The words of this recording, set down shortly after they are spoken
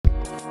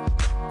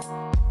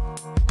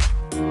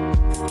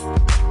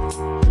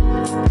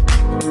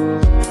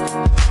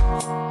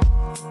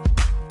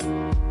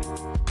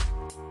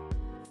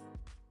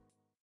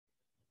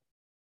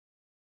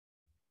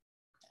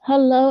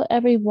Hello,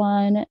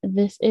 everyone.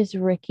 This is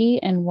Ricky,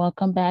 and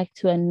welcome back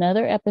to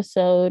another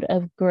episode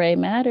of Gray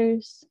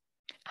Matters.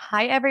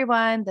 Hi,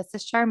 everyone. This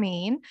is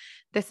Charmaine.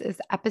 This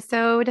is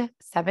episode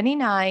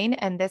 79,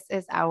 and this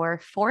is our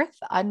fourth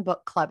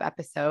Unbook Club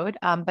episode,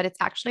 but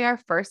it's actually our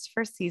first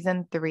for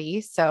season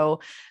three. So,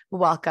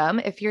 welcome.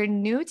 If you're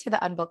new to the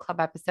Unbook Club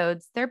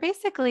episodes, they're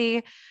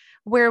basically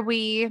where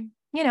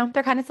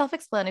they're kind of self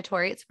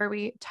explanatory. It's where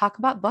we talk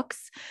about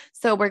books.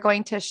 So, we're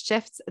going to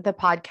shift the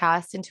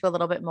podcast into a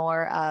little bit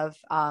more of,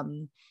 I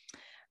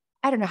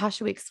don't know, how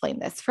should we explain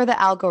this for the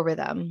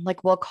algorithm?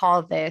 Like, we'll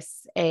call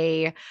this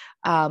a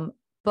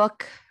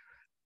book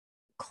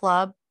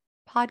club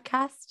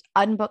podcast,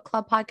 unbook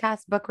club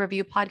podcast, book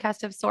review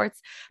podcast of sorts.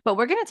 But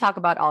we're going to talk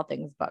about all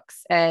things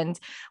books. And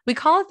we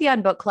call it the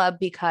Unbook Club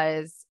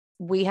because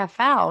we have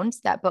found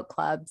that book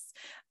clubs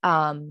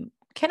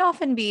can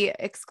often be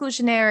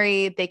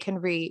exclusionary. They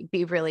can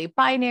be really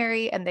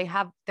binary, and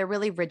they're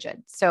really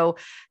rigid. So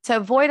to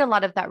avoid a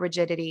lot of that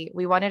rigidity,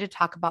 we wanted to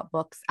talk about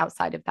books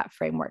outside of that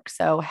framework.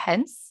 So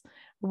hence,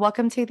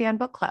 welcome to the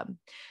Unbook Club.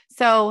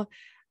 So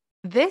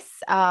this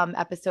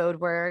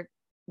episode, we're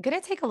going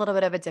to take a little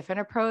bit of a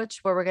different approach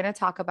where we're going to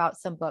talk about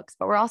some books,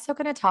 but we're also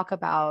going to talk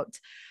about,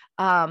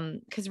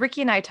 because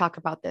Ricky and I talk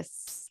about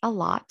this a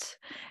lot,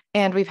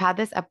 and we've had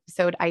this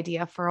episode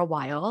idea for a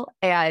while.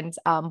 And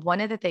one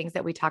of the things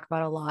that we talk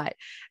about a lot,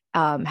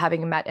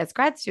 having met as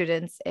grad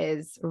students,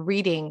 is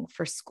reading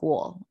for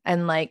school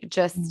and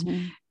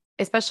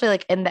especially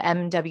like in the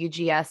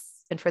MWGS.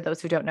 And for those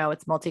who don't know,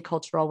 it's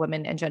Multicultural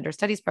Women and Gender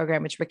Studies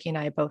program, which Ricky and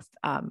I both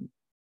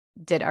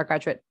did our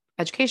graduate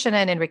education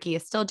in, and Ricky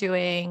is still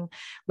doing,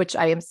 which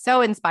I am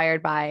so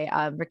inspired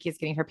by. Ricky is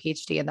getting her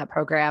PhD in that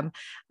program.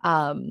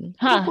 Sorry.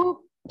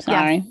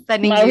 Yes,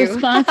 sending My you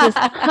response is,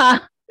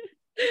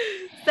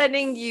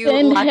 sending you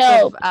Send lots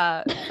help.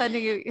 of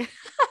sending you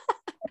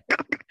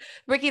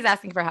Ricky's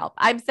asking for help.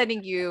 I'm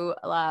sending you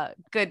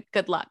good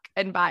luck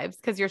and vibes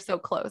because you're so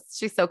close.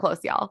 She's so close,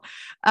 y'all.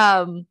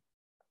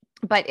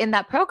 But in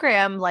that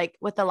program, like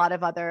with a lot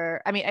of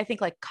other, I mean, I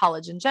think like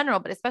college in general,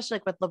 but especially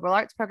like with liberal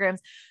arts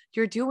programs,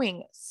 you're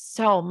doing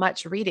so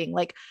much reading.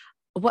 Like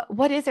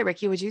what is it,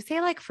 Ricky? Would you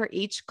say like for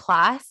each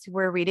class,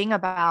 we're reading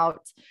about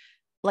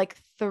like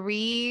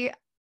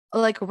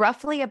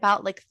roughly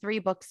about like three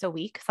books a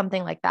week,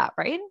 something like that,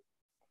 right?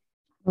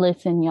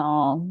 Listen,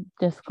 y'all,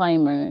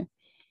 disclaimer,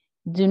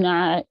 do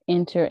not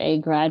enter a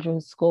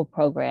graduate school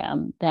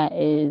program that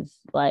is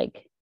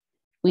like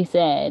we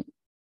said,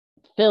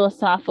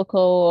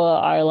 philosophical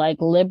or like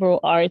liberal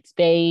arts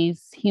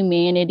based,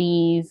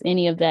 humanities,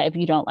 any of that if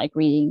you don't like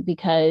reading.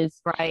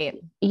 Because Right.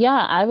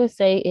 yeah, I would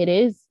say it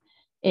is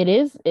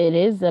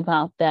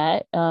about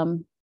that.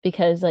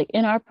 Because like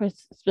in our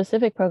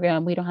specific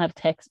program, we don't have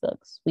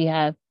textbooks, we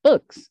have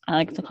books. I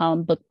like to call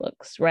them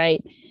books,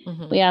 right?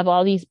 Mm-hmm. We have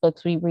all these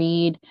books. We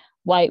read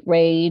White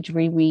Rage,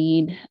 we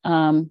read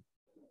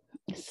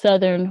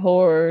Southern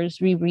Horrors,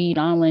 we read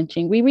On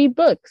Lynching, we read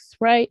books,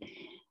 right?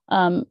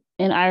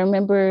 And I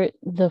remember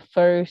the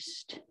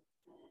first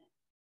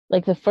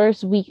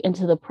week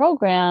into the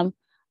program,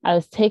 I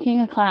was taking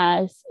a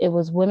class. It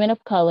was Women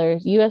of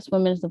Colors, U.S.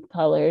 Women of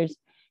Colors.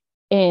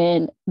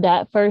 And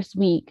that first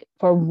week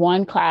for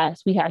one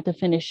class, we had to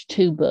finish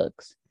two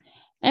books.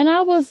 And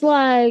I was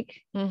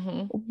like,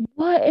 Mm-hmm.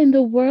 what in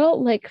the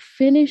world? Like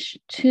finish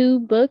two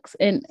books?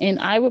 And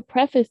I would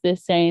preface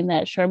this saying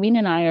that Charmaine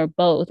and I are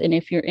both, and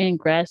if you're in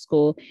grad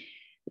school,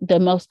 the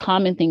most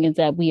common thing is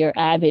that we are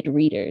avid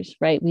readers,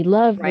 right? We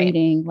love Right.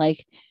 reading.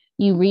 Like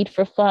you read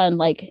for fun.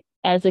 Like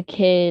as a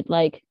kid,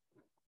 like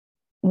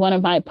one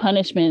of my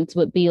punishments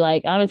would be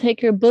like, I'm gonna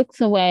take your books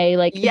away.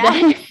 Like that.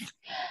 Yes.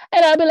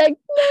 And I'd be like,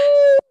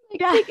 no,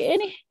 like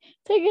Yes.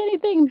 take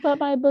anything but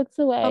my books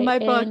On away. my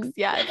books. And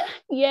Yes.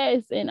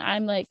 yes, and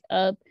I'm like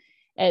up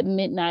at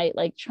midnight,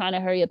 like trying to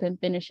hurry up and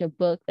finish a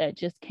book that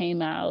just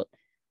came out.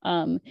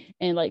 Um,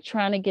 and like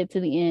trying to get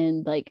to the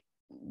end,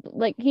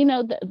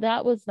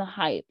 that was the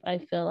hype. I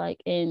feel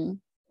like in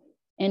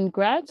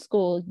grad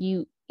school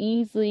you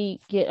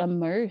easily get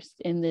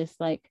immersed in this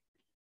like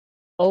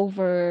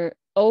over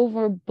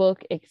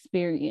book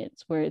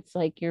experience where it's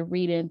like you're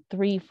reading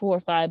 3 4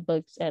 5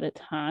 books at a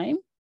time.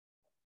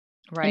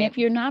 And Right. if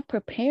you're not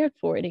prepared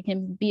for it, it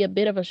can be a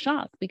bit of a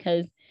shock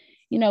because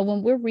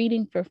when we're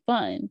reading for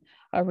fun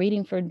or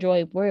reading for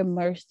joy, we're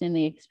immersed in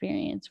the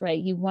experience, right?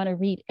 You want to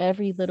read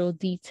every little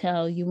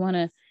detail. You want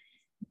to,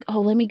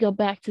 oh, let me go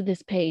back to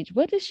this page.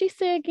 What did she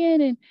say again?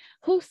 And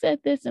who said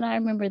this? And I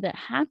remember that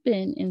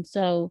happened. And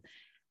so,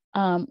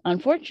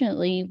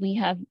 unfortunately, we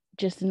have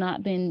just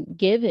not been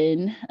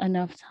given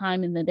enough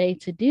time in the day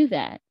to do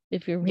that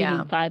if you're reading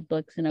Yeah. 5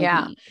 books in a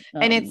Yeah. week.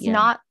 And it's Yeah.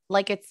 not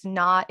like it's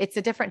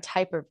a different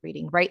type of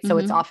reading, right? So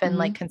it's Mm-hmm, often mm-hmm.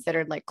 like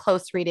considered like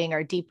close reading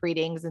or deep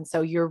readings. And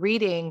so you're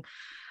reading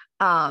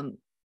um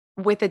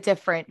with a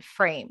different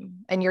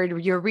frame, and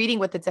you're reading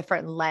with a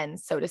different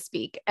lens, so to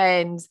speak.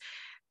 And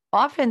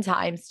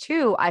oftentimes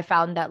too, I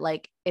found that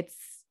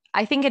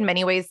I think in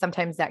many ways,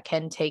 sometimes that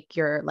can take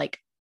your like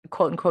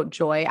quote unquote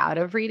joy out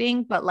of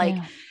reading, but like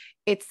Yeah.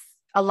 it's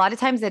a lot of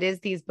times it is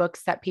these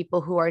books that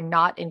people who are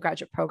not in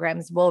graduate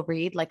programs will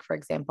read, like, for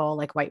example,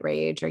 like White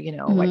Rage or,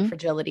 White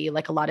Fragility.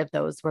 Like a lot of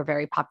those were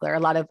very popular. A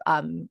lot of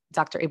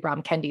Dr.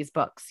 Ibram Kendi's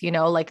books,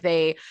 like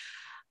they,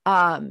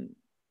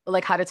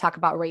 like How to Talk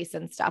About Race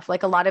and stuff.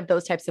 Like a lot of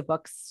those types of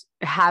books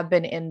have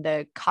been in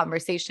the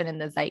conversation in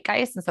the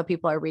zeitgeist. And so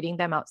people are reading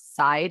them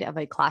outside of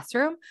a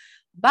classroom.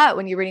 But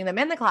when you're reading them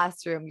in the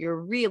classroom, you're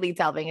really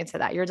delving into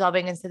that. You're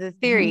delving into the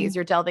theories,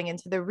 you're delving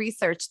into the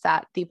research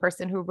that the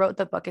person who wrote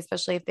the book,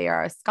 especially if they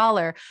are a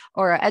scholar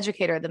or an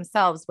educator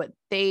themselves, what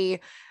they,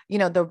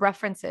 the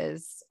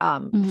references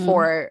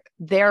for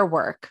their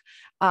work.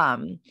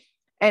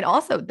 And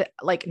also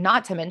like,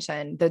 not to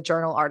mention the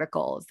journal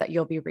articles that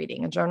you'll be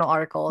reading, and journal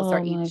articles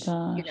are each,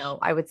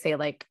 I would say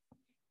like,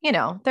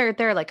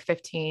 they're like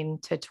 15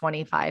 to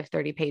 25,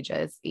 30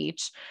 pages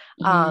each.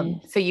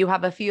 So you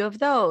have a few of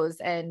those.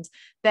 And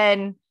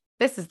then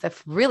this is the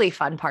really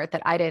fun part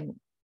that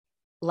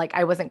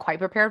I wasn't quite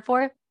prepared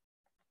for.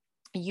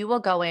 You will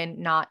go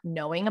in not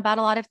knowing about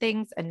a lot of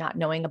things and not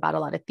knowing about a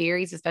lot of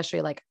theories,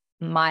 especially like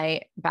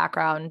my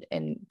background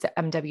in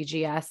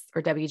MWGS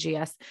or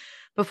WGS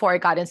before I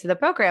got into the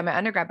program. My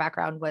undergrad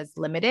background was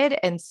limited.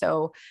 And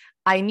so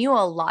I knew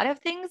a lot of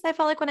things. I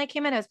felt like when I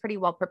came in, I was pretty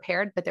well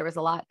prepared, but there was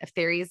a lot of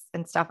theories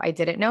and stuff I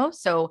didn't know.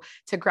 So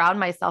to ground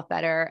myself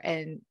better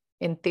and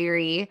in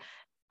theory,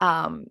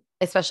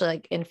 especially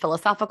like in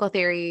philosophical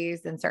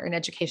theories and certain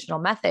educational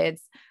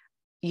methods,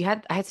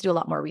 I had to do a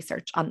lot more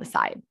research on the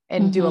side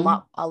and do a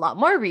lot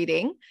more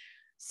reading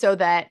so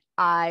that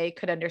I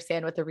could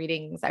understand what the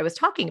readings I was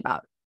talking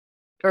about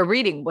or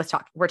we're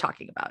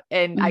talking about.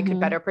 And I could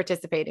better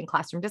participate in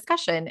classroom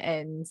discussion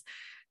and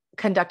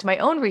conduct my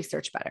own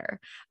research better.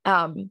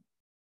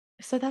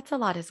 So that's a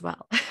lot as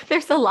well.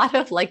 There's a lot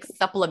of like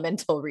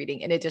supplemental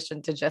reading in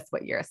addition to just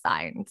what you're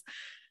assigned.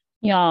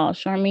 Y'all,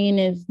 Charmaine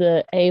is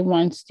the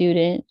A1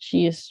 student.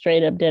 She is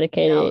straight up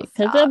dedicated,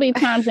 because there'll be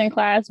times in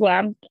class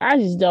where I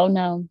just don't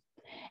know.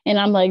 And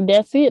I'm like,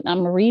 that's it. I'm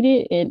gonna read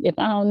it. And if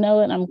I don't know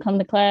it, I'm gonna come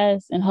to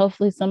class and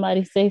hopefully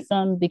somebody say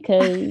something,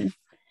 because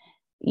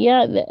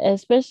yeah,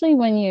 especially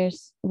when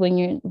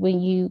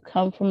you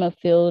come from a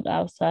field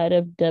outside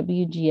of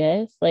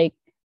WGS, like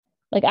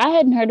I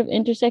hadn't heard of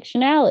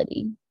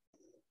intersectionality.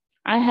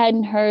 I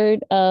hadn't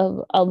heard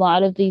of a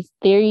lot of these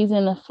theories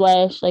in the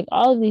flesh, like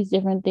all of these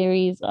different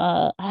theories.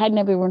 I had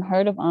never even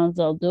heard of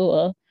Ansel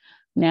Dua.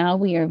 Now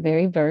we are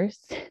very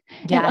versed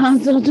in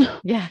Ansel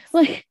Dua. Yes.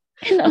 Like,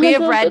 we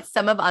have read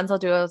some of Ansel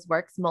Dua's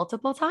works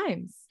multiple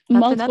times.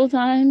 Multiple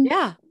times.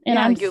 Yeah. And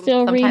I'm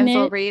still reading it.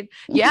 We'll read.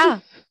 Yeah.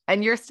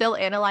 And you're still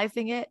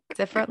analyzing it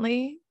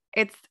differently.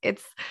 It's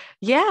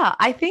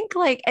I think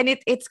like, and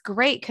it's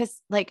great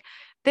because like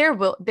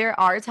there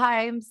are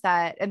times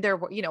that, and there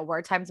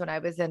were times when I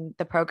was in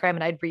the program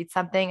and I'd read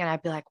something and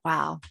I'd be like,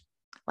 wow,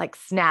 like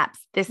snaps,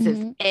 this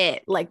is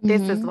it. Like,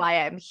 this is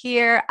why I'm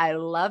here. I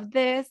love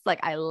this. Like,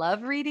 I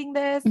love reading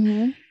this.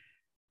 And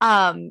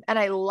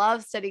I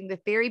love studying the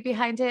theory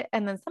behind it.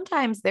 And then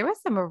sometimes there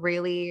was some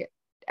really,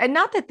 and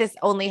not that this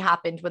only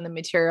happened when the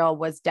material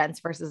was dense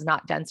versus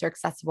not dense, or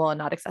accessible and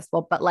not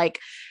accessible, but like,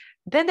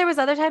 then there was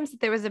other times that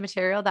there was a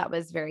material that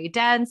was very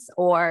dense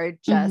or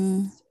just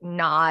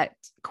not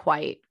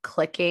quite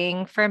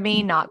clicking for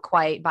me, not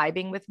quite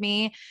vibing with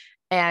me.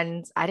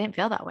 And I didn't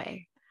feel that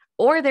way.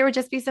 Or there would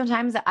just be some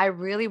times that I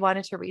really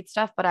wanted to read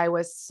stuff, but I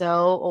was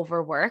so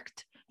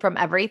overworked from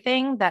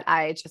everything that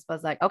I just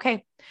was like,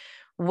 okay,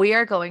 we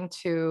are going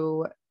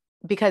to,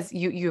 because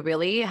you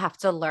really have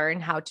to learn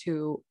how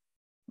to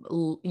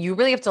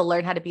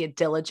be a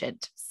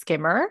diligent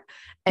skimmer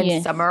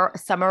and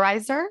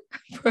summarizer.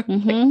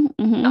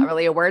 Not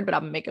really a word, but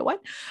I'm gonna make it one.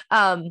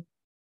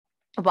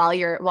 While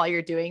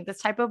you're doing this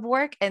type of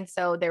work. And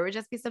so there would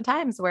just be some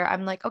times where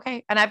I'm like,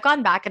 okay. And I've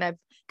gone back and I've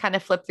kind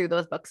of flipped through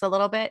those books a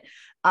little bit.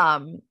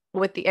 And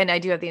I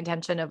do have the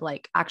intention of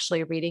like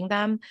actually reading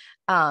them.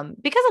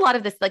 Because a lot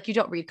of this, like, you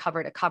don't read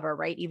cover to cover,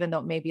 right? Even though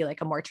it may be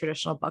like a more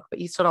traditional book, but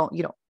you don't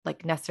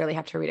like necessarily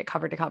have to read it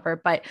cover to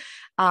cover. But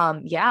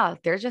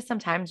there's just some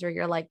times where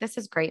you're like, this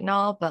is great and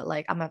all, but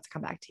like, I'm gonna have to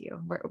come back to you.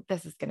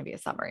 This is going to be a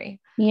summary.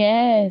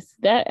 Yes.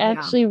 That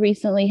actually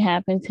recently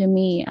happened to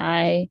me.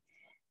 I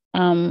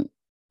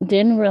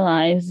didn't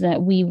realize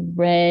that we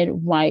read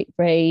White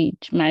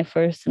Rage my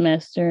first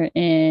semester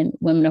in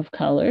Women of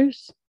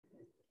Colors.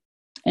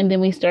 And then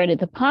we started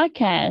the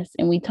podcast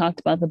and we talked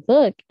about the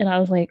book. And I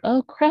was like,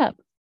 oh crap,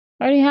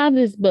 I already have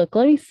this book.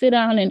 Let me sit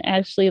down and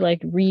actually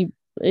like read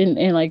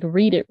and like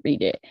read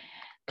it.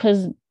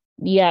 Cause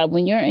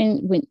when you're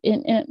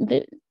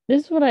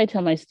this is what I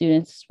tell my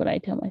students, this is what I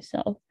tell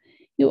myself.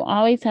 You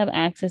always have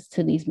access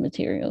to these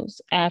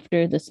materials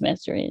after the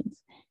semester ends.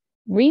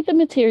 Read the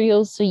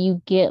materials so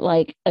you get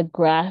like a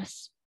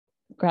grasp.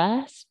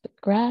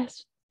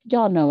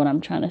 Y'all know what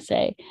I'm trying to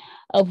say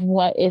of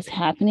what is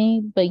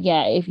happening. But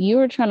yeah, if you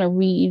are trying to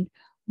read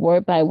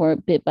word by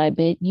word, bit by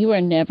bit, you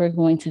are never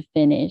going to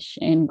finish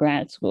in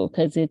grad school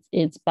because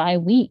it's by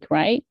week,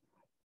 right?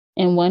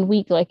 And 1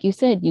 week, like you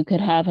said, you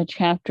could have a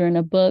chapter in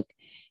a book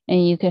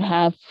and you could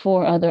have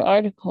 4 other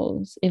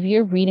articles. If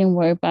you're reading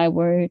word by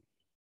word,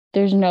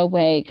 there's no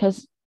way,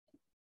 because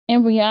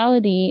in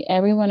reality,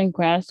 everyone in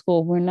grad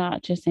school, we're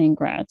not just in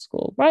grad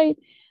school, right?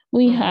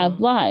 We have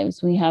Mm-hmm.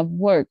 lives, we have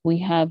work, we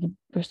have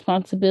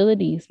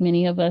responsibilities.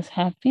 Many of us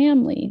have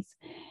families,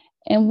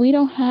 and we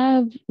don't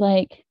have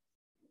like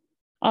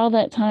all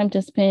that time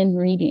to spend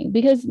reading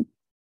because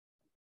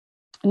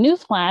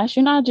newsflash,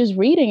 you're not just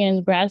reading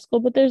in grad school,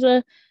 but there's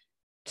a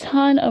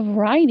ton of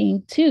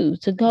writing too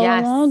to go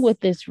along Yes, with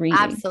this reading.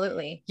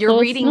 absolutely. You're So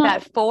it's reading not,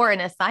 that for an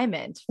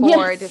assignment,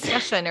 for a yes,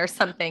 discussion or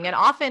something, and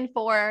often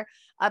for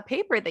a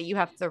paper that you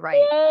have to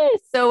write. yes.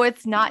 So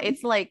it's not,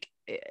 it's like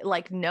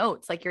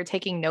notes, like you're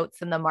taking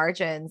notes in the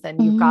margins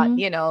and you've got,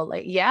 Mm-hmm.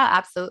 like, yeah,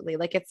 absolutely.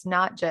 Like it's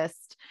not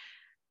just,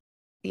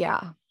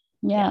 yeah,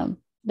 yeah. Yeah.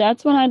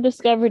 That's when I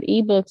discovered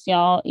ebooks,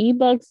 y'all.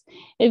 Ebooks,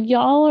 if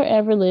y'all are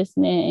ever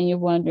listening and you're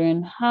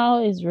wondering,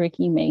 how is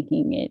Ricky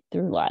making it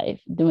through life,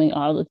 doing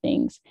all the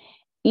things?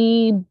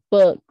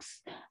 Ebooks.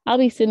 I'll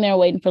be sitting there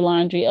waiting for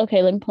laundry.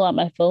 Okay, let me pull out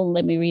my phone.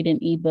 Let me read an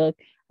ebook.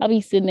 I'll be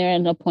sitting there at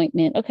an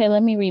appointment. Okay,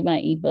 let me read my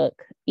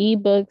ebook.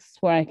 Ebooks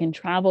where I can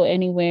travel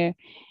anywhere.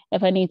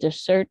 If I need to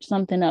search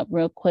something up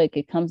real quick,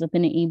 it comes up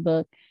in an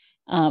ebook.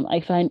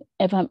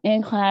 If I'm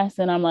in class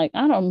and I'm like,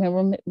 I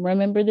don't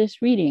remember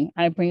this reading,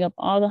 I bring up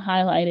all the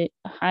highlighted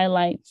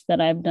highlights that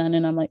I've done,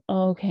 and I'm like,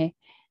 oh, okay,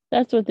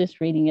 that's what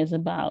this reading is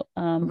about.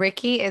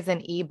 Ricky is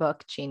an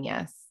ebook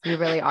genius. You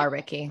really are,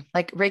 Ricky.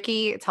 Like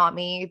Ricky taught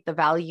me the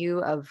value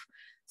of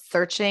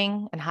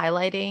searching and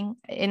highlighting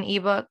in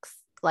ebooks.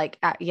 Like,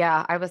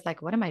 yeah, I was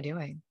like, what am I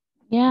doing?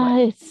 What Yeah,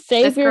 this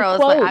save your girl is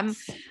like,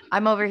 quotes.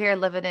 I'm over here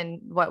living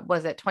in, what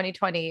was it,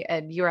 2020,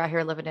 and you're out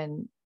here living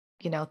in,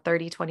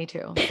 3022.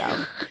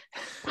 So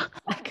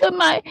like with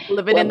my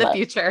living with in the my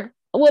future.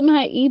 with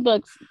my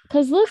ebooks,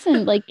 because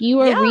listen, like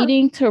you are Yeah.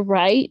 reading to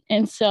write,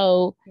 and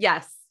so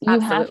Yes, you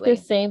have to absolutely.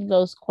 save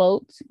those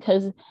quotes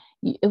because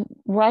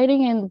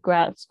writing in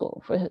grad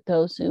school, for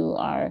those who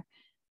are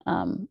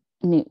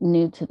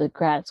new to the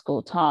grad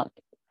school talk,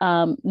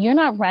 you're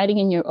not writing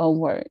in your own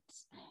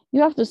words.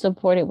 You have to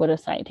support it with a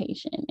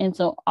citation, and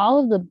so all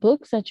of the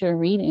books that you're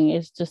reading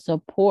is to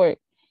support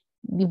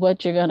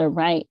what you're going to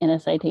write in a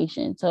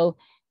citation. So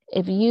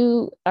if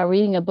you are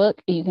reading a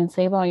book, you can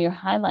save all your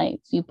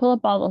highlights. You pull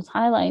up all those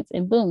highlights,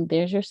 and boom,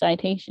 there's your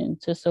citation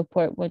to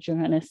support what you're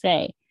going to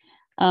say.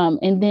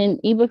 And then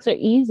ebooks are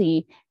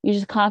easy. You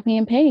just copy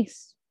and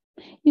paste.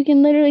 You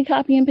can literally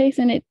copy and paste,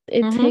 and it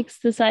Mm-hmm. takes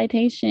the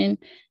citation.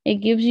 It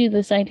gives you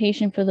the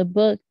citation for the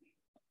book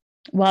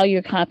while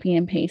you're copy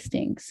and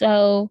pasting.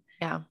 So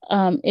Yeah.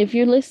 if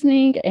you're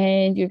listening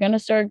and you're going to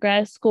start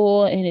grad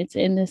school and it's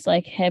in this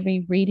like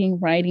heavy reading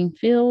writing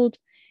field,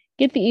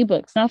 get the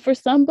ebooks. Now for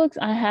some books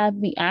I have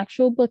the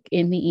actual book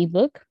in the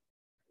ebook,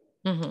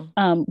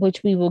 Mm-hmm.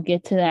 which we will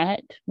get to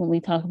that when we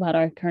talk about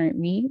our current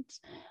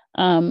reads.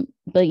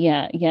 But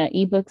yeah,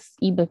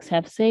 ebooks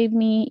have saved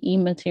me.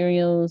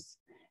 E-materials,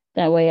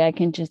 that way I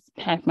can just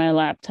pack my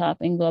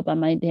laptop and go about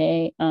my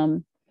day.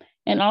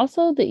 And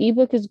also the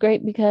ebook is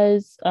great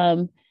because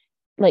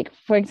like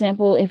for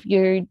example, if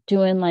you're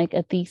doing like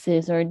a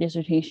thesis or a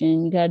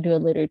dissertation, you got to do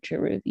a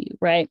literature review,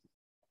 right?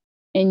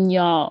 And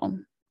y'all,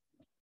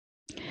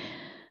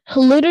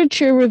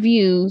 literature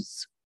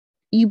reviews,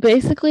 you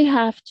basically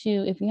have to,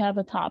 if you have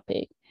a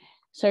topic,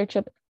 search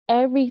up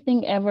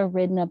everything ever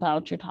written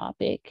about your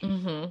topic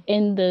Mm-hmm.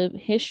 in the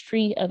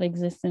history of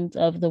existence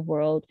of the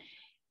world,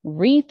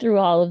 read through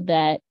all of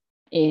that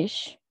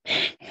ish,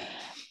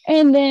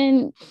 and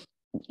then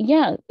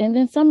and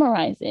then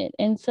summarize it.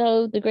 And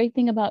so the great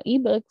thing about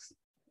ebooks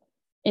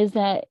is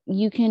that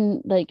you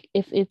can, like,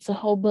 if it's a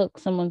whole book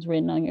someone's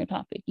written on your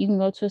topic, you can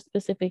go to a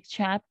specific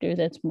chapter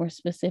that's more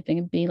specific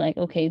and be like,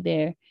 okay,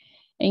 there.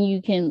 And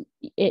you can,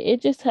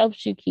 it just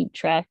helps you keep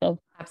track of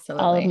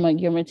all of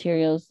Absolutely. your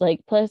materials.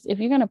 Like, plus, if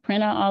you're going to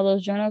print out all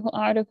those journal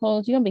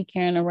articles, you're going to be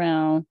carrying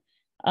around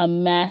a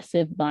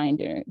massive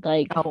binder.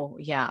 Like, Oh,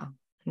 yeah.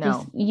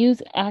 just No.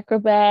 use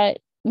Acrobat.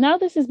 Now,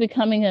 this is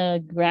becoming a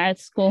grad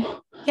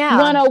school Yeah.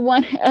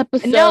 101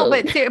 No, episode.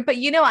 but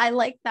I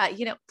like that.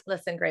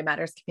 Listen, Gray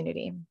Matters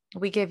community,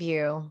 we give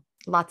you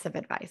lots of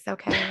advice.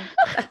 Okay.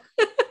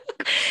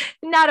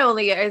 Not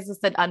only is this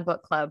an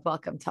unbook club,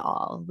 welcome to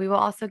all, we will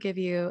also give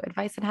you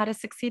advice on how to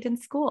succeed in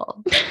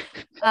school.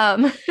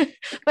 Um,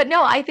 but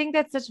no, I think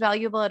that's such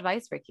valuable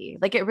advice, Ricky.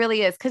 Like it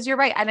really is. Cause you're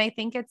right. And I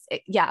think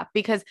yeah,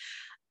 because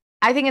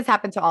I think it's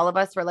happened to all of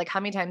us where like, how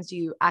many times do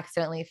you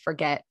accidentally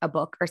forget a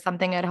book or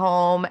something at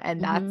home?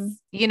 And Mm-hmm.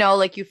 that's,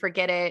 like you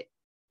forget it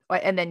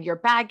and then your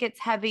bag gets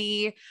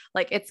heavy.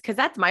 Like it's because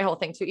that's my whole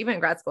thing too. Even in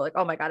grad school, like,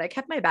 oh my God, I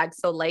kept my bag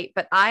so light,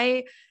 but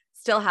I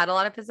still had a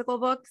lot of physical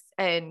books.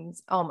 And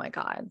oh my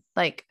God,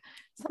 like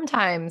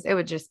sometimes it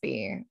would just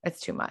be,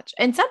 it's too much.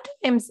 And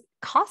sometimes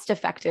cost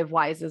effective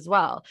wise as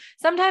well.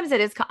 Sometimes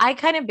it is, I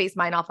kind of base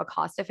mine off of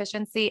cost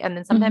efficiency. And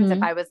then sometimes if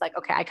Mm-hmm. I was like,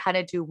 okay, I kind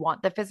of do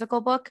want the physical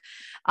book.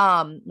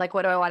 Like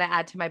what do I want to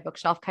add to my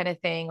bookshelf kind of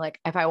thing? Like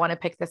if I want to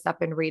pick this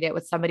up and read it,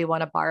 would somebody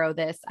want to borrow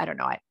this? I don't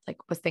know. I like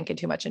was thinking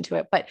too much into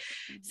it, but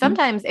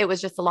sometimes it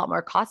was just a lot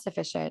more cost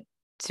efficient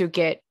to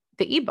get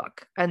the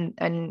ebook.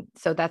 And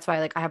so that's why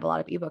like I have a lot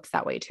of ebooks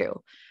that way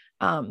too.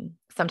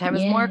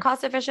 Sometimes it's more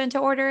cost efficient to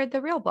order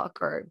the real book,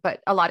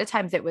 but a lot of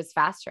times it was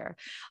faster.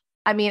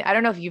 I mean, I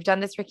don't know if you've done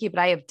this, Ricky, but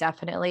I have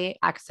definitely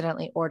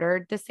accidentally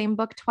ordered the same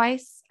book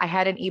twice. I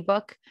had an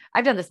ebook.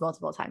 I've done this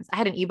multiple times. I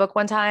had an ebook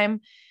one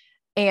time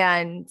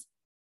and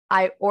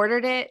I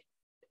ordered it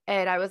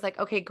and I was like,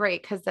 okay,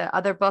 great. Cause the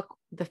other book,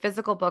 the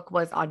physical book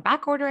was on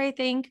back order, I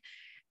think.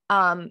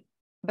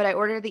 But I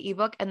ordered the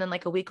ebook and then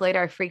like a week later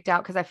I freaked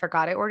out because I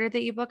forgot I ordered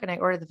the ebook and I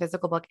ordered the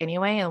physical book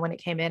anyway. And when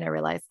it came in, I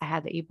realized I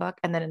had the ebook.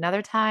 And then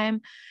another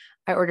time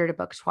I ordered a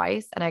book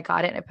twice and I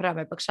got it and I put it on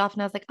my bookshelf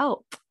and I was like,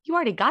 oh, you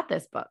already got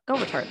this book. Go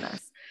return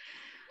this.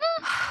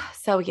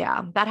 So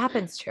yeah, that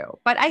happens too.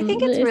 But I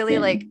think it's really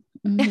like,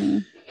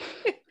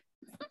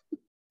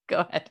 go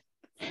ahead.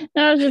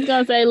 No, I was just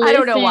gonna say, listen, I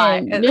don't know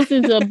why. This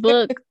is a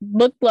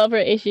book lover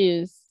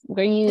issues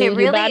where you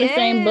really buy the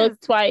same book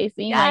twice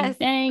and you're like,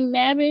 dang,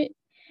 nabbit.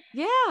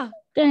 Yeah.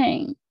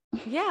 Dang.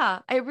 Yeah,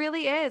 it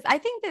really is. I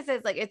think this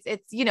is like,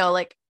 it's, you know,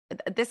 like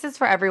this is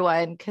for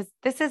everyone because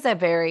this is a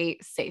very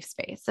safe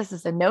space. This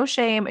is a no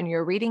shame in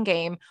your reading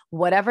game,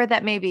 whatever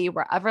that may be,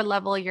 wherever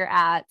level you're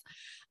at,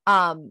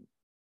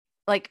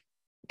 like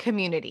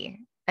community,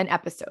 an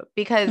episode,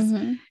 because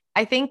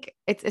I think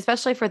it's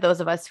especially for those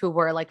of us who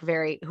were like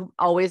who've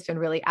always been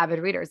really avid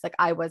readers. Like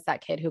I was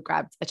that kid who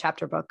grabbed a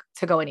chapter book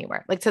to go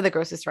anywhere, like to the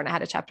grocery store and I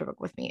had a chapter book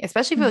with me,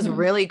 especially if it was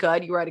really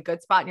good. You were at a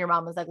good spot and your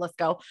mom was like, let's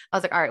go. I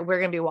was like, all right, we're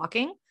going to be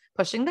walking,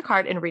 pushing the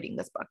cart and reading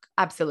this book.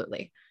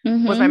 Absolutely.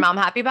 Was my mom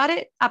happy about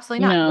it?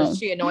 Absolutely not. No. Was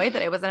she annoyed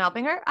that it wasn't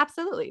helping her?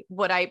 Absolutely.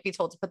 Would I be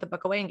told to put the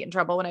book away and get in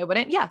trouble when I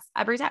wouldn't? Yes,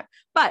 every time.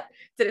 But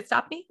did it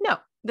stop me? No.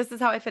 This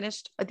is how I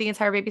finished the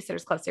entire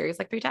Babysitter's Club series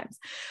like 3 times.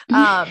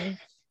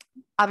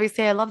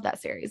 Obviously I love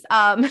that series.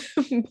 But,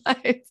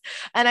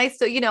 and I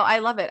still, you know, I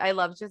love it. I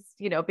love just,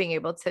 you know, being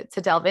able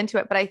to delve into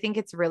it. But I think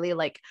it's really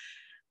like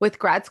with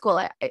grad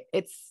school,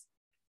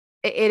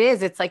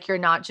 it's like, you're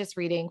not just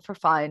reading for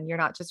fun. You're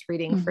not just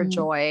reading for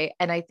joy.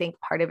 And I think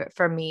part of it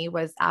for me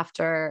was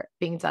after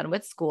being done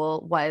with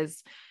school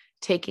was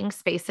taking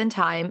space and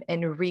time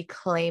and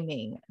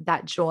reclaiming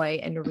that joy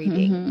and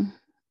reading.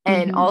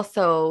 And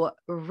also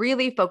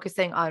really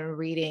focusing on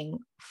reading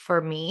for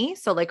me.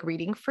 So like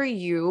reading for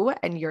you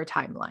and your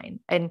timeline.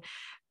 And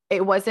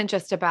it wasn't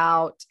just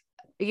about,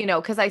 you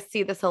know, cause I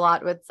see this a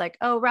lot with it's like,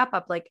 oh, wrap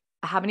up. Like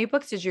how many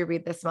books did you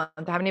read this month?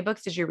 How many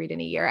books did you read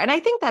in a year? And I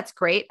think that's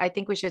great. I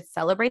think we should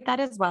celebrate that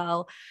as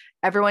well.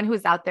 Everyone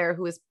who's out there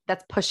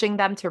that's pushing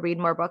them to read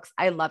more books.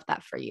 I love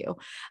that for you.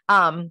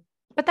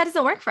 But that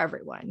doesn't work for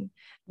everyone.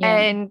 Yeah.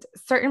 And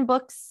certain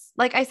books,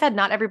 like I said,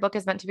 not every book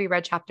is meant to be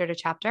read chapter to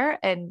chapter,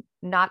 and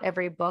not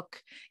every book,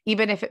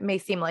 even if it may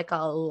seem like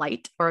a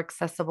light or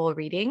accessible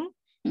reading,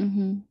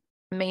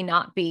 may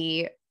not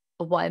be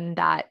one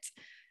that,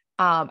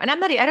 and I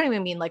don't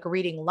even mean like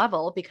reading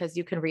level, because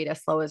you can read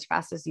as slow as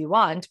fast as you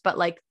want, but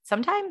like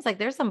sometimes like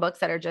there's some books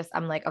that are just,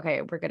 I'm like,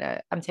 okay,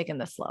 I'm taking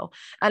this slow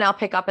and I'll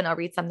pick up and I'll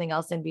read something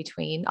else in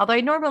between. Although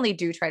I normally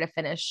do try to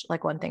finish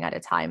like one thing at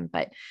a time,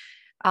 but,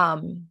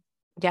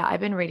 yeah, I've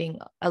been reading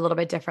a little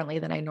bit differently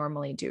than I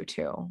normally do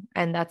too.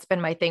 And that's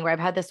been my thing where I've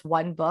had this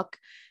one book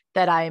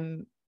that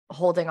I'm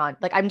holding on.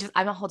 Like I'm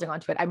not holding on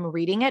to it. I'm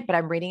reading it, but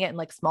I'm reading it in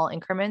like small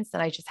increments.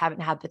 And I just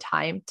haven't had the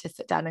time to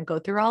sit down and go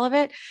through all of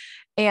it.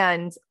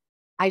 And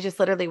I just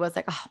literally was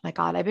like, oh my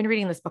God, I've been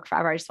reading this book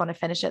forever. I just want to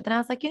finish it. Then I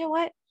was like, you know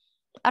what?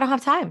 I don't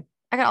have time.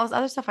 I got all this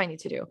other stuff I need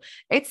to do.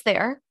 It's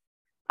there.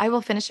 I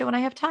will finish it when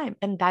I have time.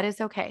 And that is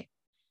okay.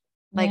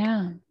 Like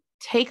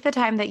take the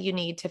time that you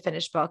need to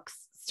finish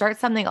books. Start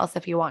something else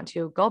if you want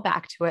to. Go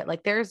back to it.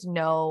 Like there's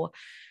no,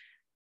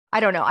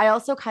 I don't know. I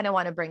also kind of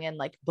want to bring in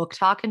like book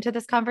talk into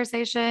this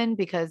conversation,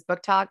 because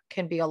book talk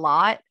can be a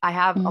lot. I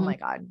have, oh my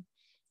God,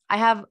 I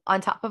have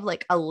on top of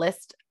like a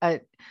list, okay,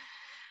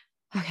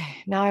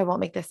 now I won't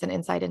make this an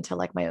insight into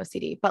like my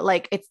OCD, but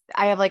like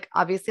I have like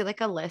obviously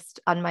like a list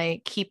on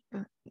my Keep,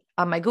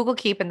 on my Google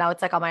Keep. And now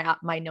it's like on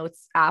my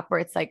notes app where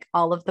it's like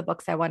all of the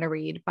books I want to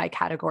read by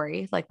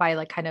category, like by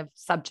like kind of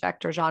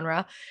subject or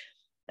genre.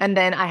 And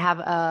then I have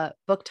a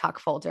book talk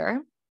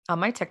folder on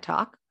my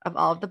TikTok of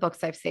all of the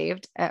books I've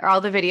saved, or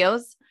all the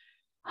videos.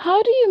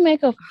 How do you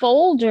make a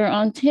folder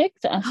on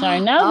TikTok? I'm sorry.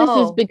 Now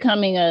this is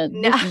becoming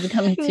too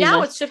now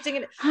much. It's shifting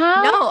it.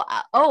 No.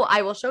 Oh,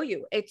 I will show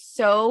you. It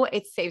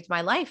saved my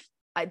life.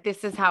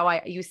 This is how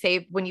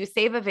when you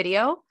save a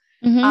video.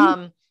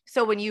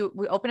 So when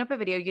we open up a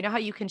video, you know how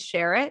you can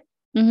share it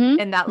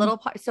in that little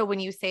part. So when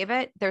you save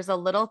it, there's a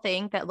little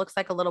thing that looks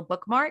like a little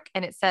bookmark,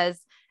 and it says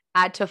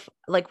add to,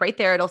 like right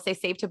there, it'll say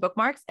save to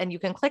bookmarks, and you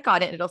can click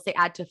on it and it'll say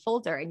add to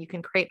folder, and you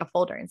can create a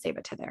folder and save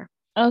it to there.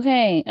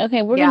 Okay.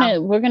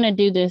 We're gonna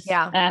do this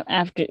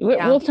after.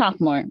 We'll talk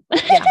more.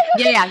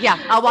 Yeah.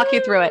 I'll walk you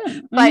through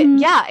it. But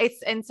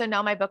and so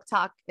now my book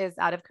talk is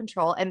out of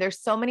control, and there's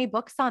so many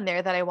books on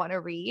there that I want to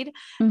read,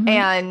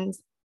 and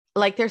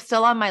like they're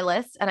still on my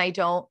list and I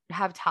don't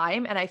have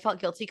time. And I felt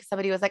guilty because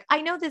somebody was like, I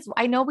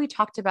know we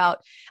talked about,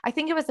 I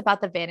think it was about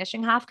The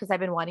Vanishing Half, because I've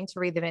been wanting to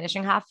read The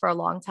Vanishing Half for a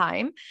long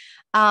time.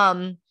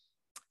 But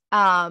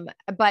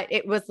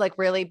it was like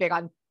really big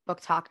on Book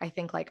Talk, I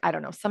think like, I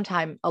don't know,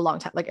 sometime a long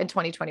time, like in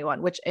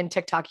 2021, which in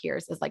TikTok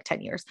years is like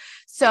 10 years.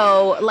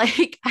 So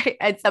like,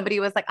 and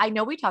somebody was like, I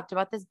know we talked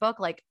about this book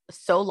like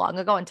so long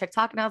ago on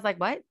TikTok. And I was like,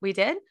 what? We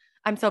did?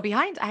 I'm so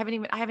behind. I haven't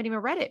even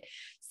read it.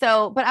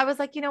 So, but I was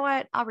like, you know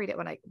what? I'll read it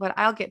but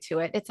I'll get to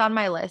it. It's on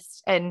my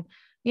list and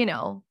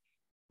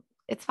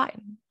it's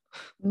fine.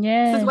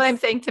 This is what I'm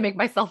Yes. saying to make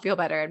myself feel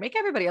better and make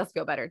everybody else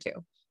feel better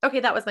too.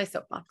 Okay. That was my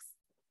soapbox.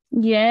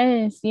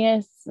 Yes,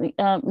 yes.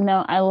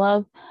 No, I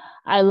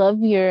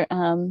love your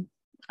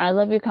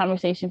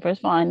conversation. First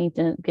of all, I need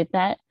to get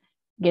that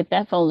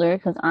folder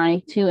because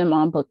I too am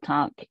on Book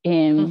Talk.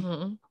 And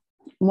Mm-hmm.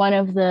 one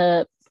of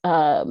the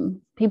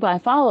people I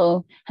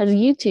follow has a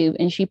YouTube,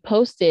 and she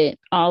posted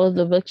all of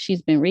the books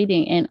she's been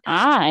reading. And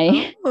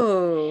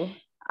Oh,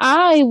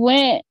 I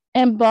went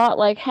and bought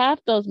like half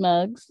those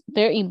mugs,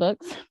 their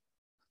ebooks.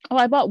 Oh,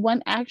 I bought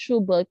one actual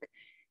book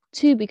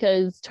too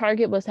because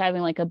Target was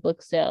having like a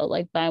book sale,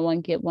 like buy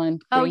one get one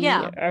oh free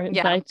yeah. or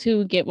Yeah. buy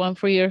two get one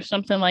free or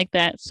something like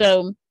that.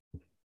 So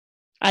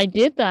I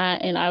did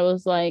that, and I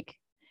was like,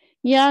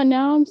 yeah,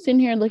 now I'm sitting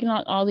here looking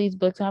at all these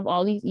books. I have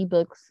all these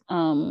ebooks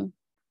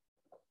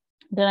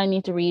that I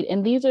need to read,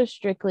 and these are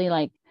strictly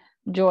like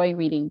joy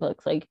reading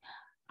books. Like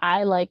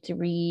I like to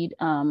read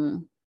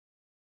kind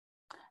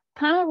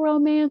of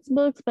romance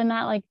books, but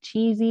not like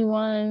cheesy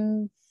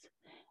ones.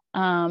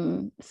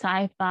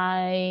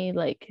 Sci-fi,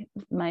 like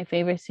my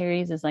favorite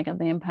series is like a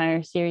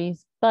vampire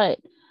series,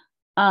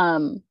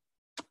 um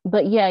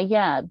but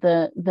yeah,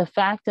 the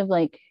fact of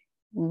like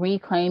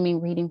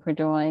reclaiming reading for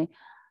joy,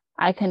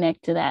 I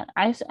connect to that.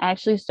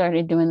 Actually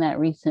started doing that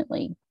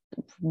recently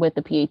with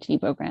the PhD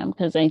program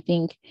because I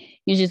think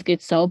you just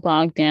get so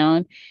bogged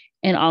down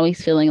and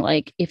always feeling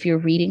like if you're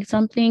reading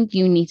something,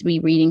 you need to be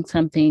reading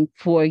something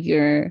for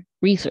your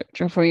research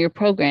or for your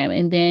program,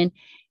 and then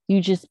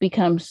you just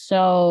become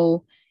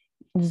so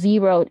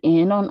zeroed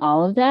in on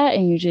all of that,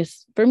 and you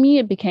just, for me,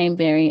 it became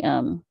very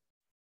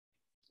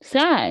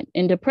sad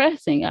and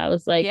depressing. I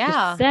was like just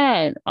Yeah.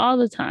 sad all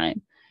the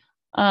time.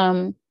 I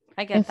And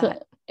get so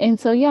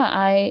that.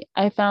 yeah,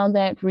 I found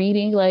that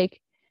reading,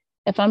 like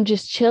if I'm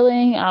just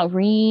chilling, I'll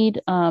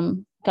read.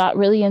 Got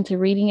really into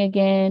reading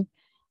again.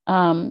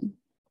 um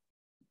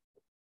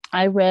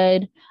I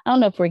read, I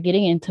don't know if we're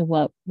getting into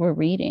what we're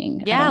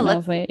reading. I Yeah, don't know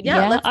let's if we, yeah,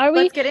 yeah, let's are we?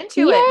 let's get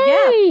into it.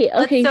 Yeah. Yay.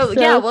 Let's Okay, so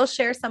yeah, so we'll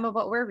share some of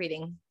what we're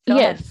reading. Go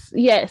ahead. yes,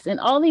 yes. And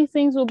all these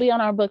things will be on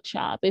our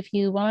bookshop. If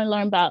you want to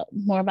learn about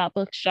more about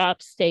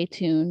bookshops, stay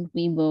tuned.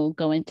 We will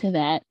go into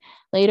that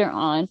later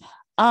on.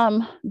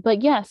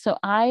 But yeah, so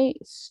I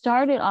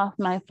started off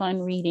my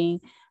fun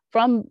reading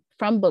from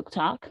Book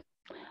Talk.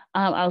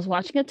 I was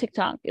watching a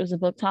TikTok. It was a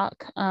Book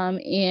Talk.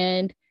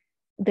 And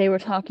they were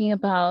talking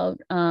about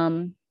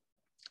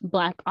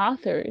Black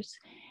authors.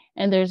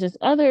 And there's this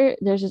author,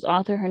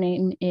 her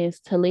name is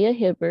Talia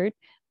Hibbert.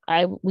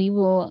 We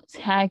will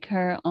tag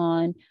her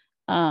on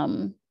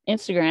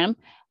Instagram,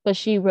 but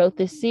she wrote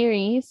this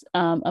series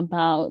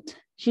about,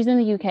 she's in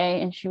the UK,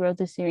 and she wrote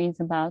this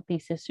series about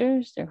these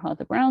sisters. They're called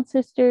the Brown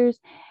Sisters,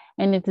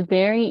 and it's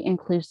very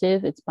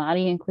inclusive. It's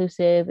body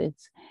inclusive,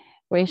 it's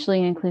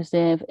racially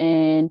inclusive,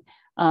 and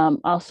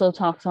also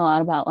talks a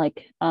lot about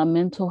like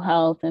mental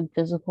health and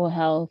physical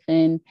health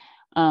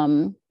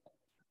um,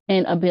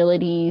 and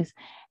abilities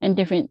and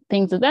different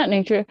things of that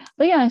nature.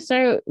 But yeah, I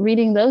started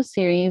reading those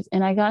series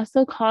and I got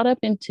so caught up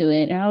into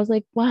it. And I was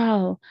like,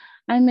 wow,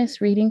 I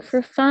miss reading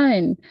for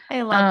fun.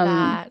 I love Um,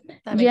 that.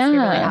 That makes me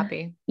really yeah.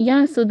 happy.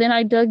 Yeah. So then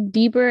I dug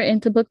deeper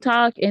into Book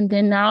Talk, and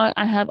then now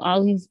I have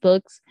all these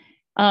books.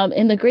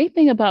 And the great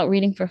thing about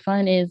reading for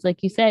fun is,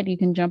 like you said, you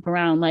can jump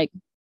around. Like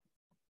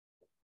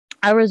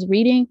I was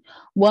reading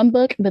one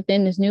book, but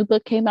then this new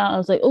book came out. I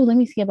was like, oh, let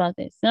me see about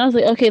this. And I was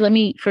like, okay, let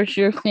me for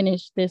sure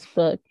finish this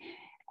book.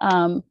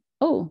 Um,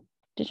 oh,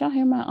 did y'all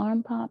hear my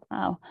arm pop?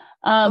 Ow.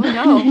 Oh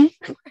no.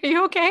 Are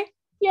you okay?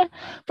 Yeah.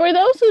 For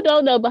those who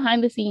don't know,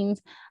 behind the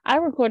scenes, I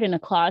record in a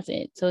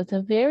closet. So it's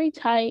a very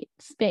tight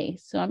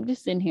space. So I'm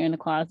just sitting here in the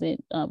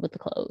closet with the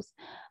clothes.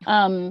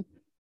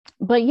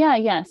 But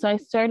yeah. So I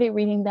started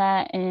reading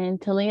that,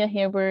 and Talia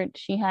Hibbert,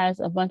 she has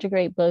a bunch of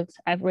great books.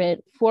 I've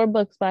read 4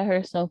 books by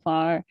her so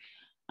far.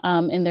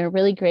 And they're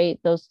really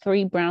great. Those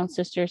 3 Brown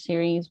Sister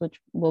series, which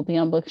will be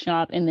on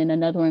Bookshop, and then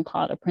another one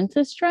called A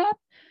Princess Trap.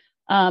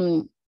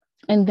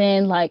 And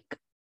then like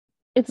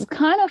it's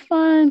kind of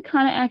fun,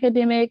 kind of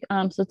academic.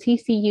 So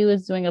TCU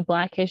is doing a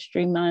Black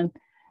History Month,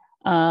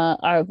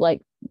 or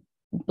like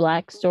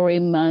Black Story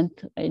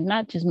Month,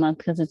 not just month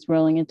because it's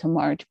rolling into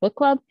March book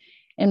club.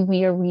 And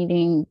we are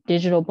reading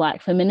Digital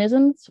Black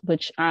Feminisms,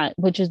 which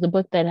is the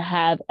book that I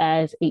have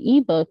as an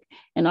ebook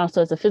and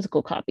also as a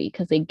physical copy,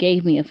 because they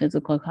gave me a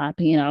physical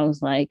copy, and I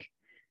was like,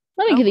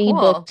 let me Oh, get an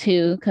ebook cool.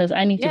 too, because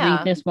I need to read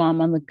Yeah. this while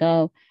I'm on the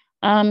go.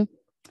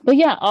 But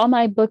yeah, all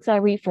my books I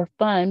read for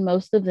fun.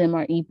 Most of them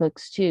are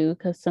ebooks too,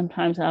 because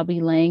sometimes I'll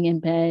be laying in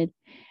bed.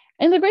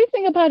 And the great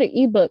thing about an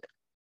ebook,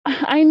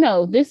 I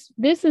know this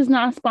is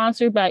not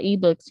sponsored by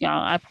ebooks,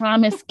 y'all. I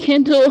promise.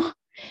 Kindle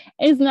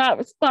is not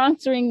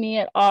sponsoring me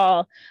at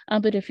all.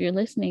 But if you're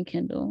listening,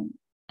 Kindle,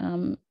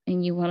 and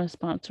you want to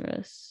sponsor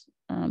us,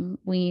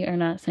 We are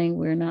not saying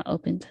we're not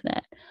open to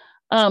that.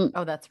 Um,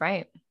 Oh, that's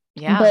right.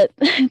 Yeah.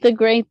 but the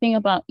great thing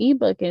about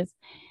ebook is,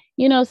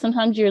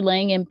 sometimes you're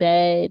laying in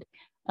bed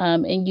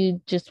and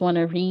you just want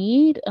to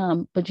read,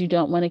 but you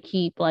don't want to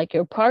keep like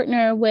your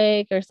partner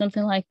awake or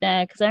something like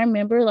that. Because I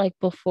remember like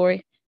before,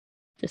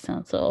 this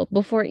sounds so old,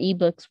 before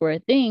ebooks were a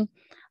thing,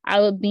 I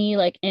would be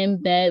like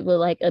in bed with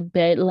like a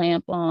bed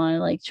lamp on,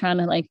 like trying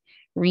to like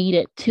read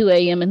at 2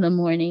 a.m. in the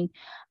morning.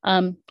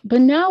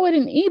 But now with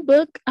an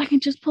ebook, I can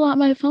just pull out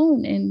my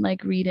phone and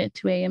like read at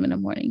 2 a.m. in the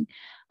morning,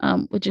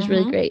 which is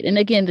really great. And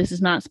again, this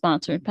is not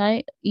sponsored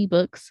by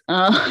ebooks.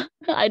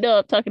 I know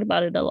I'm talking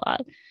about it a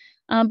lot.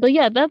 But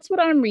yeah, that's what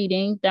I'm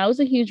reading. That was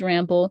a huge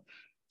ramble.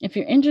 If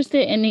you're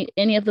interested in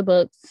any of the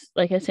books,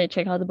 like I said,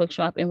 check out the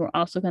bookshop, and we're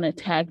also going to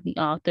tag the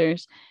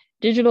authors.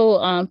 Digital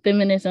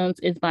Feminisms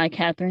is by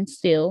Catherine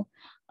Steele.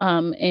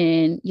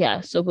 And yeah,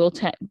 so we'll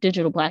tag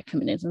Digital Black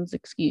Feminisms,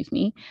 excuse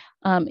me.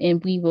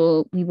 And we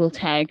will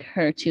tag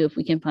her too if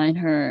we can find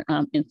her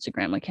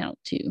Instagram account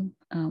too.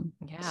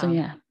 So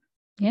yeah.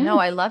 No,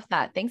 I love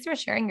that. Thanks for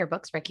sharing your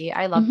books, Ricky.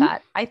 I love Mm-hmm.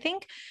 that. I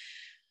think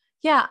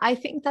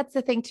that's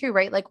the thing too,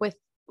 right? Like with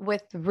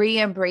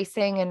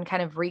re-embracing and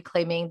kind of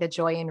reclaiming the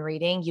joy in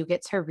reading, you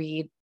get to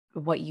read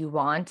what you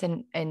want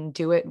and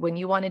do it when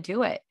you want to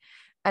do it.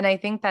 And I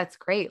think that's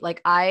great.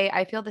 Like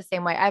I feel the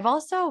same way. I've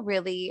also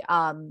really,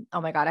 oh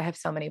my God, I have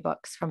so many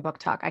books from Book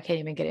Talk. I can't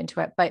even get into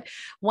it. But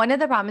one of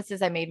the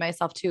promises I made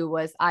myself too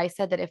was I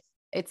said that if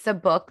it's a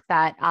book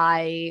that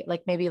I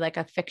like, maybe like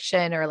a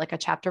fiction or like a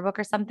chapter book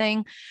or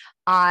something,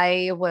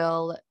 I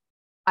want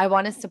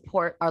to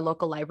support our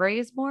local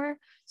libraries more.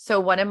 So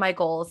one of my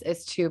goals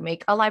is to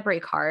make a library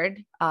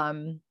card,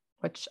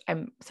 which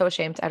I'm so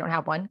ashamed I don't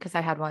have one because I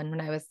had one when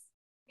I was,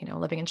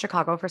 living in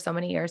Chicago for so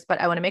many years,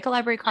 but I want to make a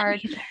library card.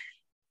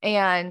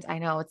 And I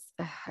know it's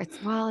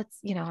everything's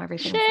online.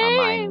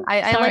 Shame.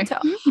 I like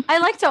Sorry. to I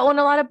like to own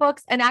a lot of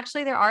books. And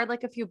actually there are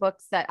like a few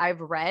books that I've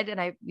read and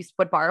I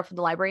would borrow from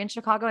the library in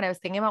Chicago. And I was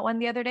thinking about one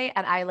the other day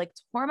and I like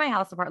tore my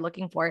house apart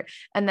looking for it.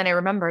 And then I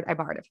remembered I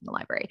borrowed it from the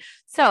library.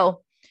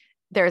 So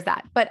there's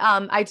that. But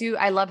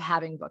I love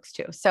having books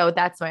too. So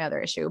that's my other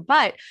issue.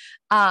 But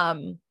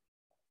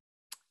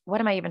what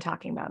am I even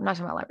talking about? I'm not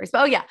talking about libraries,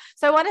 but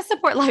so I want to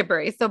support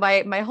libraries. So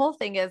my whole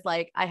thing is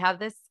like, I have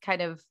this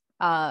kind of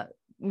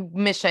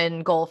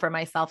mission goal for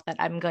myself that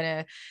I'm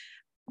going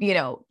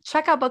to,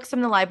 check out books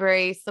from the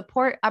library,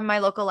 support my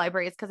local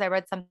libraries. Cause I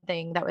read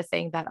something that was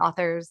saying that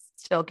authors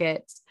still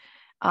get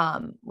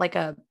like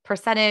a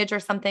percentage or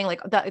something,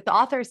 like the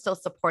author is still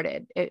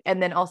supported.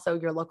 And then also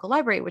your local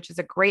library, which is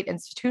a great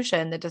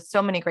institution that does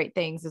so many great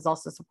things, is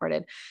also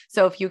supported.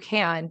 So if you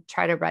can,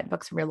 try to rent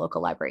books from your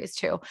local libraries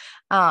too.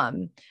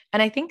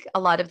 And I think a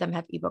lot of them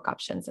have ebook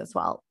options as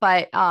well,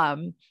 but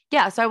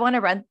so I want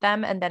to rent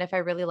them. And then if I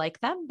really like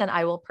them, then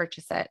I will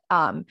purchase it.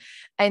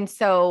 And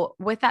so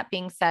with that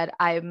being said,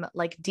 I'm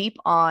like deep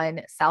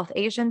on South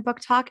Asian book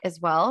talk as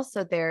well.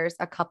 So there's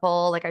a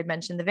couple, like I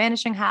mentioned, The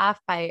Vanishing Half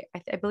by,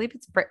 I believe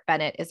it's Britt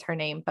Bennett is her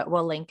name, but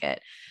we'll link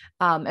it.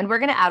 And we're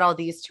going to add all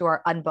these to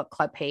our Unbook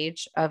Club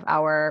page of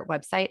our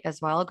website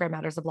as well,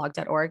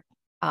 grandmattersofblog.org,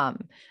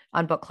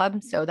 on book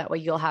club. So that way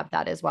you'll have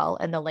that as well.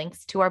 And the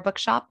links to our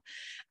bookshop.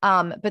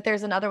 But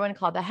there's another one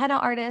called The Henna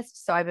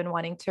Artist. So I've been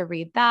wanting to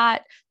read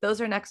that. Those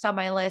are next on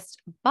my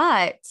list,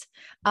 but,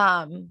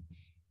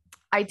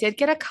 I did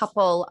get a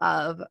couple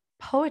of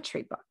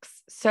poetry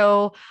books.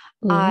 So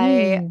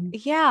I've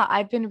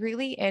been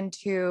really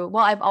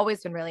I've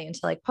always been really into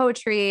like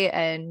poetry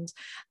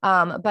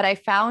but I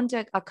found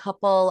a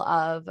couple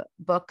of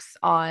books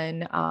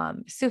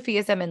on,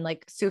 Sufism and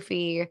like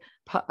Sufi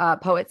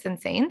poets and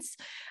saints,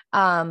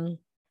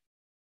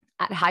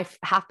 at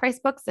half price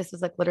books. This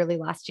was like literally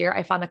last year.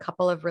 I found a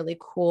couple of really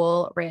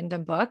cool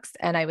random books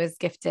and I was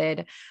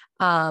gifted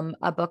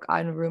a book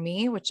on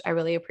Rumi, which I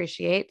really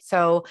appreciate.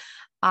 So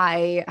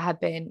I have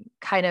been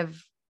kind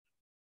of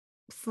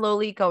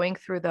slowly going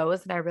through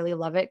those and I really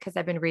love it because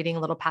I've been reading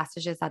little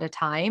passages at a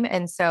time.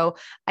 And so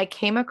I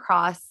came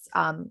across,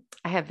 I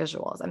have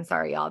visuals. I'm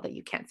sorry, y'all, that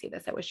you can't see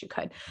this. I wish you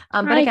could.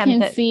 But again, I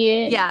can see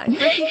it. Yeah,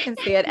 Ricky can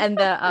see it. And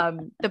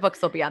the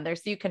books will be on there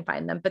so you can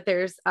find them. But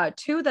there's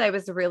two that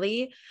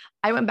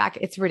I went back.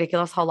 It's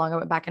ridiculous how long I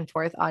went back and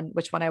forth on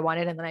which one I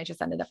wanted. And then I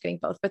just ended up getting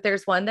both. But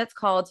there's one that's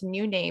called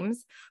New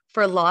Names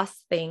for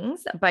Lost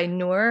Things by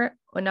Noor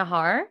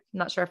Nahar. I'm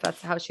not sure if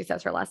that's how she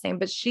says her last name,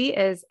 but she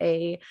is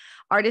a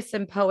artist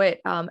and poet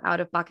out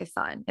of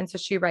Pakistan. And so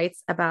she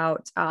writes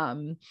about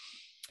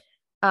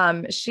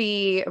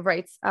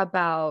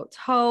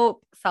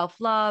hope,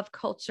 self-love,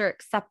 culture,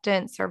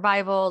 acceptance,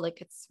 survival. Like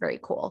it's very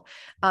cool.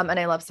 And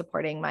I love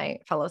supporting my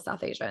fellow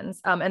South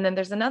Asians. And then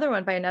there's another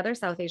one by another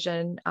South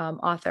Asian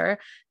author.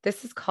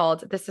 This is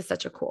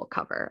such a cool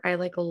cover. I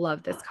like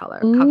love this cover.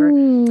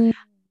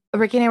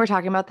 Ricky and I were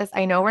talking about this.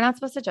 I know we're not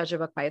supposed to judge a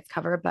book by its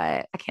cover,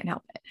 but I can't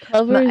help it.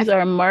 Covers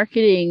are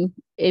marketing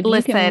if you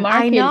Listen, can mark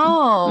I it.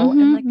 know.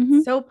 And like, Mhm.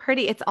 it's so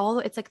pretty. It's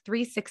like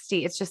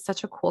 360. It's just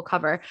such a cool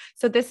cover.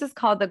 So this is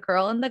called The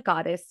Girl and the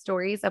Goddess: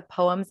 Stories of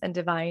Poems and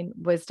Divine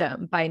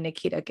Wisdom by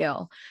Nikita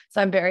Gill.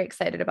 So I'm very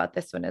excited about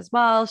this one as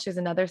well. She's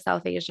another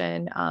South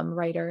Asian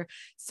writer.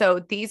 So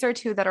these are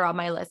two that are on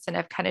my list, and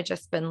I've kind of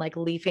just been like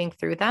leafing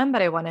through them,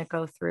 but I want to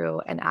go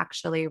through and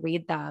actually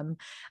read them.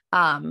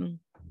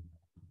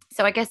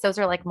 So I guess those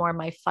are like more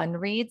my fun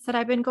reads that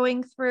I've been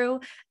going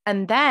through.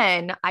 And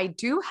then I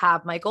do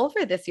have my goal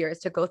for this year is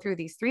to go through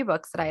these 3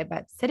 books that I have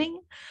been sitting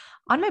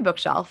on my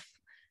bookshelf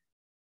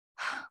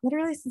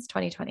literally since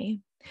 2020.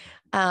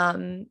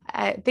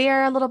 They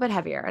are a little bit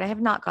heavier and I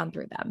have not gone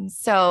through them.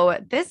 So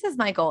this is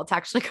my goal to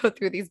actually go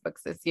through these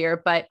books this year.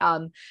 But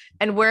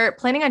and we're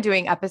planning on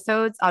doing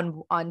episodes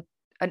on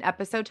an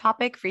episode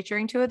topic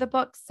featuring 2 of the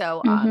books.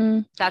 So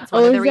that's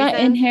one of the Is that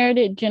reasons.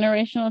 inherited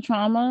generational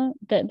trauma?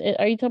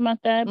 Are you talking about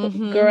that? Girl,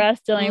 Mhm, I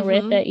still ain't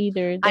read mhm. that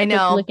either. I That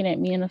book know. looking at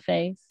me in the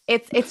face.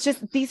 It's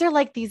just these are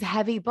like these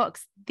heavy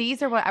books.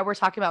 These are what we're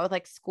talking about with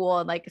like school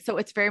and like so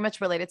it's very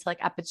much related to like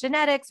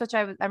epigenetics, which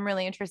I'm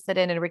really interested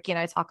in, and Ricky and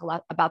I talk a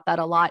lot about that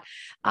a lot.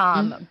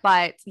 Mm.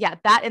 But yeah,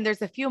 that and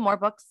there's a few more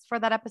books for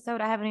that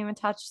episode I haven't even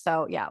touched.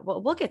 So yeah,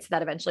 we'll get to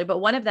that eventually. But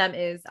one of them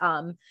is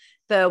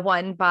the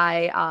one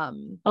by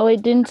Oh,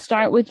 it didn't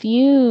start with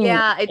you.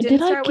 yeah, it Did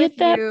didn't I start with get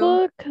that you.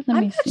 book? Let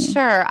I'm me not see.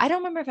 sure. I don't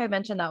remember if I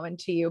mentioned that one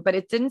to you, but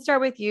it didn't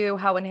start with you.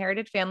 How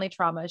inherited family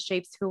trauma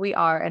shapes who we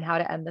are and how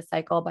to end the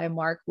cycle by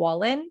Mark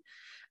Wallen.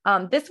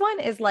 This one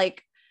is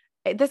like,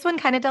 this one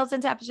kind of delves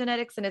into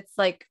epigenetics and it's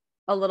like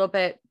a little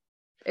bit,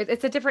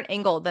 it's a different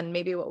angle than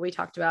maybe what we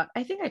talked about.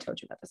 I think I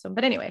told you about this one,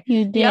 but anyway,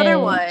 You did. the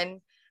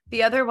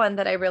other one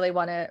that I really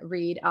want to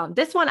read,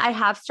 this one I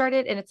have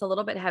started and it's a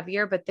little bit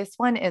heavier, but this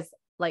one is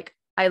like,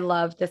 I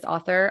love this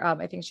author.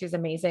 I think she's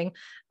amazing.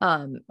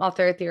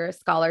 Author,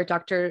 theorist, scholar,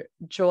 Dr.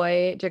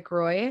 Joy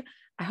DeGroy.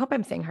 I hope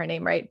I'm saying her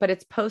name right, but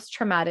it's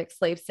Post-Traumatic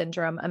Slave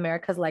Syndrome,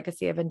 America's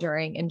Legacy of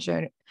Enduring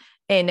Injury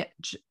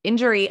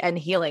and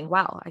Healing.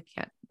 Wow, I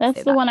can't That's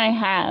say the that. one I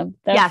have.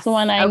 That's Yes. the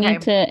one I Okay.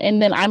 need to, and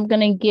then I'm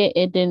gonna get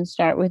It Didn't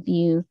Start With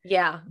You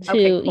Yeah.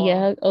 Okay, too. cool.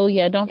 Yeah. Oh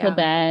yeah. Don't feel Yeah.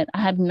 bad. I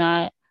have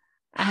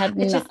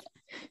It just not.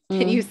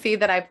 can you Mm. see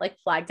that I've like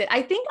flagged it?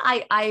 I think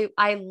I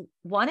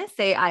want to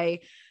say I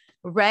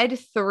read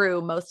through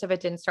most of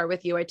It Didn't Start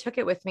With You. I took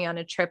it with me on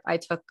a trip I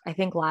took, I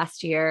think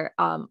last year.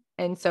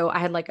 And so I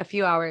had like a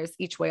few hours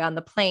each way on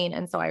the plane.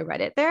 And so I read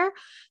it there.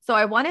 So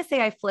I want to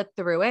say I flipped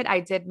through it.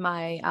 I did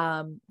my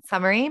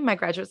summary, my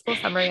graduate school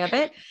summary of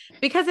it,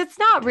 because it's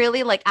not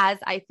really like as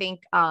I think,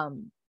 I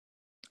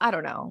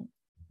don't know.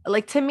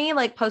 Like to me,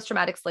 like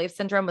post-traumatic slave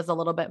syndrome was a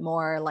little bit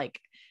more like,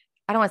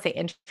 I don't want to say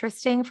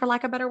interesting for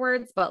lack of better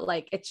words, but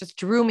like it just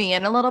drew me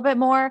in a little bit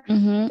more.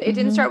 Mm-hmm, It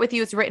Didn't mm-hmm. Start With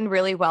You. It's written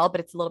really well, but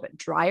it's a little bit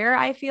drier,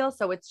 I feel.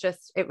 So it's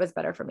just, it was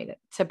better for me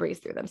to breeze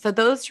through them. So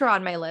those 2 are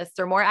on my list.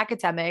 They're more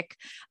academic.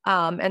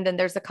 And then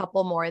there's a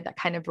couple more that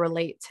kind of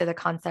relate to the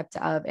concept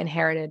of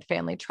inherited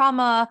family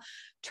trauma,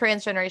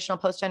 transgenerational,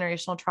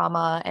 post-generational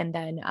trauma, and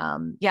then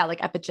yeah,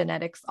 like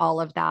epigenetics,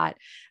 all of that.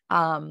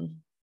 I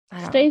don't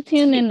know. Stay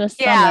tuned in the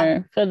Yeah.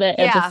 summer for that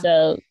Yeah.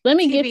 episode. Let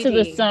me get to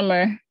the TBD.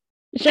 summer.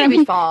 Maybe Charmy,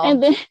 and fall.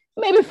 then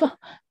maybe fall.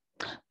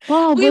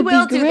 Fall We would be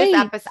will do this great.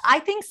 episode. I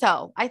think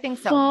so. I think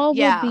so. Fall would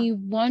Yeah. be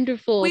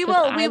wonderful We because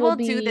will I will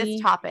do this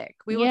be, topic.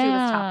 We will do this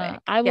yeah,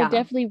 topic. I will Yeah.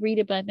 definitely read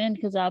it by then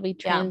because I'll be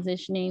Yeah.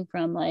 transitioning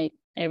from like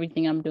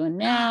everything I'm doing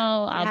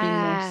now. I'll be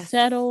more Yes.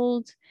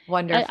 settled.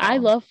 Wonderful. I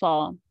love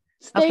fall.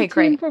 Stay Okay, tuned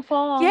great. for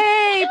fall.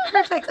 Yay.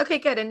 Perfect. Okay,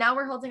 good. And now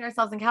we're holding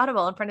ourselves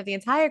accountable in front of the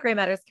entire Gray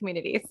Matters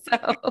community.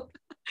 So,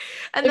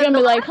 and They're then gonna the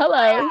be like, last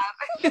hello.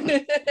 one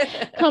I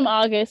have. Come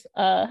August.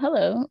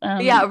 Hello.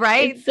 Yeah,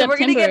 right. It's So we're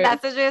gonna get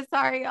September. messages.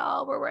 Sorry,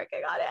 y'all. We're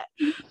working on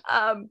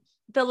it.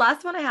 The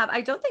last one I have,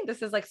 I don't think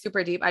this is like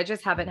super deep. I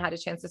just haven't had a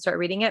chance to start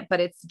reading it, but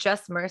it's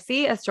Just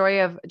Mercy, A Story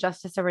of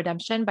Justice and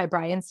Redemption by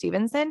Brian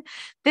Stevenson.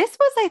 This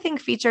was, I think,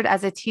 featured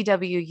as a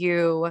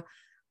TWU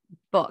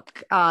book.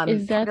 Is Part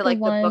that of the like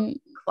the book one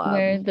club.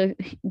 where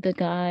the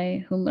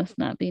guy who must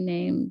not be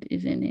named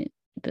is in it?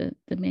 The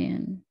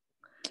man.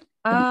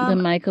 The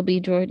Michael B.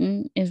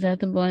 Jordan. Is that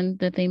the one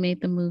that they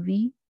made the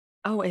movie?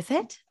 Oh, is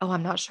it? Oh,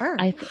 I'm not sure.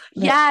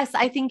 Yes,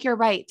 I think you're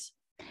right.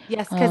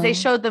 Yes, because they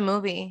showed the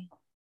movie.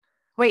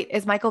 Wait,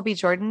 is Michael B.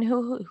 Jordan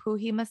who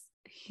he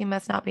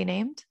must not be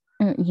named?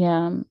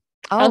 Yeah.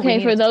 Oh,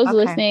 okay, for those okay.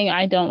 listening,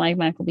 I don't like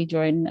Michael B.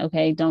 Jordan.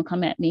 Okay, don't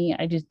come at me.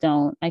 I just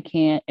don't. I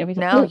can't.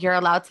 No, you're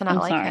allowed to not I'm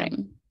like sorry.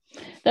 him.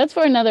 That's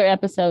for another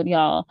episode,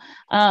 y'all.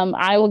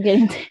 I will get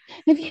into.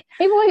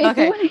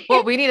 Okay.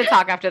 Well, we need to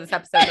talk after this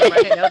episode. I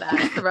didn't know that.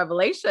 It's a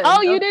revelation.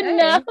 Oh, you didn't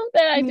know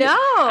that? No,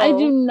 I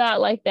do not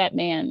like that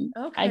man.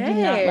 Okay. I do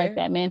not like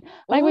that man.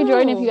 Michael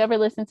Jordan, if you ever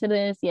listen to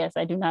this, yes,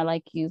 I do not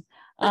like you.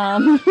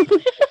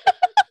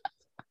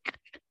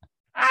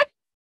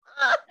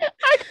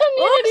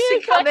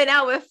 She's coming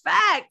out with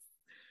facts.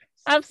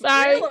 I'm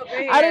sorry.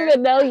 I don't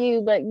even know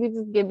you, but you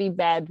just give me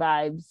bad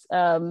vibes.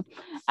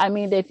 I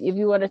mean, if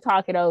you want to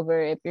talk it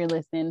over, if you're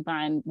listening,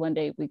 fine. One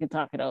day we can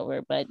talk it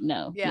over, but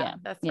no. Yeah,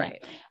 that's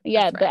right.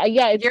 Yeah, that's but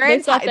yeah, it's you're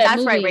based off that that's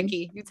movie. right,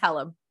 Ricky. You tell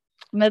him.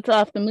 That's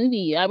off the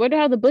movie. I wonder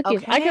how the book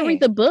is. I can read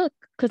Okay. the book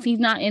because he's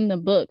not in the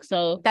book.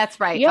 So That's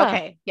right. yeah,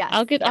 Okay. Yes.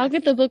 I'll Yes.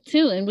 get the book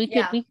too, and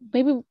Yeah. we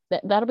maybe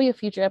that'll be a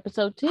future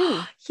episode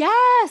too.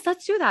 Yes,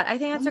 let's do that. I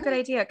think that's a good Mhm,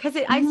 idea because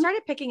I mhm.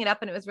 started picking it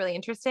up and it was really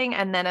interesting.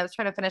 And then I was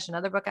trying to finish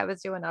another book I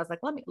was doing. I was like,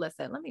 let me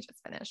listen, let me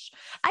just finish.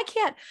 I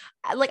can't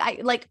I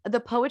like the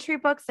poetry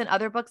books and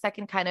other books I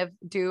can kind of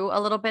do a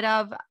little bit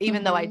of,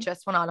 even though I Mhm.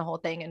 just went on a whole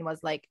thing and was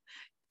like,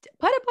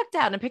 put a book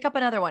down and pick up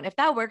another one. If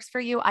that works for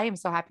you, I am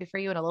so happy for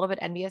you and a little bit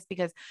envious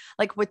because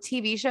like with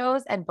TV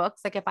shows and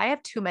books, like if I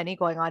have too many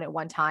going on at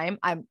one time,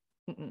 I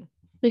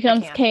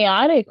Becomes can't.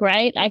 chaotic,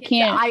 right? I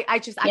can't. I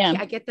just I Yeah.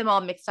 can't, I get them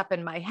all mixed up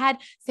in my head.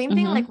 Same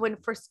thing like Mhm. when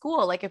for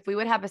school, like if we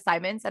would have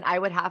assignments and I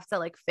would have to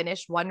like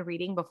finish one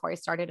reading before I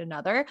started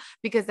another,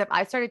 because if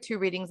I started two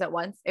readings at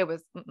once, it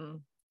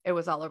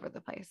was all over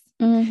the place.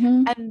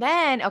 Mhm. And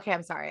then, okay,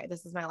 I'm sorry.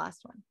 This is my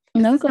last one.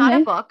 This No, is go not a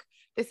ahead. book.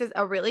 This is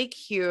a really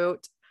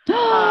cute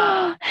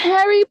uh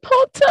Harry Harry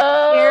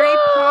Potter.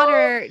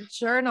 Potter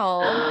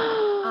journal.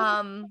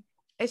 Um,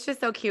 it's just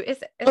so cute.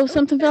 Oh,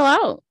 something fell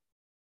out.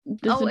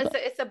 This is.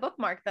 It's a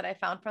bookmark that I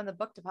found from the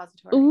book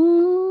depository.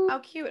 Ooh. How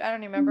cute. I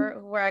don't even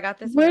remember where I got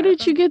this one Where out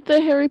did you from. get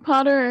the Harry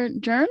Potter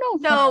journal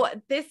from? So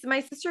this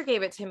my sister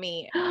gave it to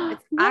me.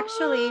 It's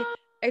actually What?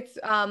 it's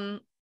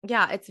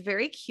yeah, it's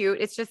very cute.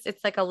 It's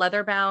like a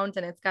leather bound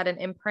and it's got an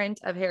imprint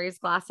of Harry's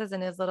glasses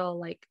and his little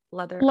like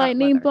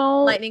Lightning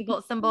bolt. lightning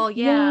bolt symbol.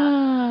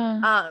 Yeah.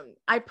 Yeah.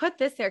 I put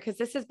this there because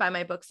this is by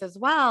my books as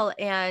well.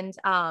 And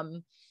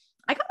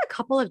I got a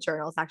couple of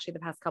journals actually the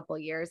past couple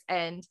of years.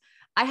 And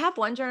I have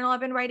one journal I've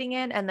been writing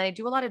in, and then I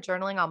do a lot of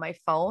journaling on my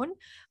phone.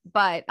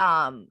 But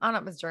I don't know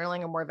if it's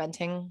journaling or more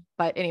venting.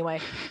 But anyway,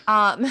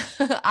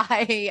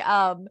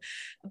 I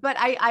but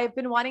I've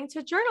been wanting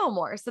to journal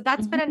more. So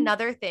that's been Mhm.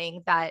 another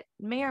thing that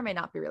may or may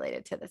not be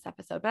related to this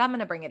episode, but I'm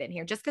gonna bring it in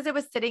here just because it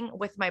was sitting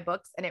with my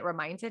books and it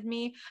reminded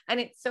me, and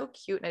it's so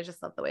cute and I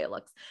just love the way it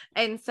looks.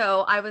 And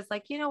so I was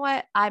like, you know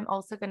what? I'm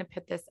also going to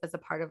put this as a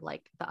part of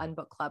like the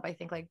Unbook Club. I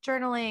think like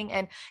journaling,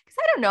 and because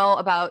I don't know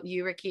about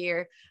you, Ricky,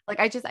 or like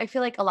I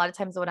feel like a lot of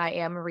times when I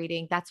am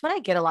reading, that's when I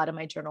get a lot of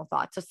my journal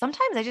thoughts. So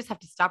sometimes I just have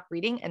to stop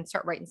reading and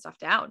start writing stuff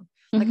down.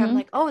 Like I'm Mhm.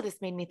 like, oh, this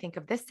made me think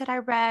of this that I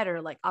read,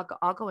 or like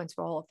I'll go into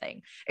a whole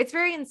thing. It's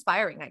very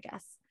inspiring, I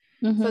guess.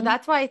 So Mhm.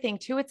 that's why I think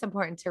too, it's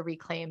important to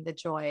reclaim the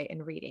joy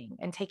in reading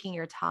and taking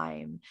your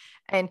time.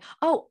 And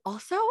oh,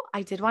 also,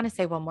 I did want to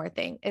say one more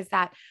thing is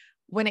that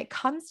when it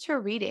comes to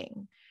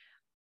reading,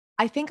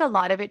 I think a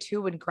lot of it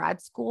too, when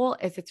grad school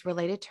is it's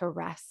related to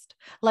rest.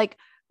 Like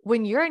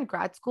when you're in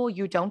grad school,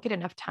 you don't get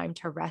enough time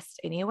to rest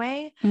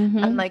anyway. And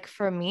Mhm. like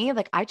for me,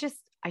 like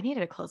I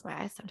needed to close my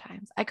eyes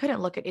sometimes. I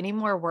couldn't look at any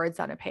more words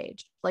on a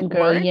page, like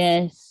Girl, words,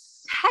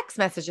 yes. text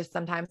messages.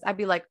 Sometimes I'd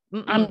be like,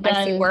 I'm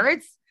I see done.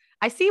 words.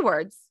 I see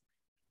words,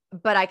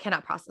 but I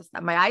cannot process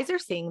them. My eyes are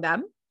seeing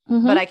them, but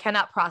Mhm. I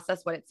cannot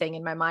process what it's saying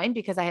in my mind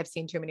because I have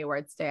seen too many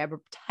words today. I've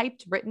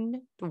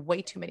written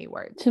way too many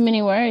words. Too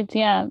many words.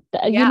 Yeah.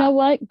 You know Yeah.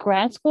 what?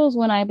 Grad school is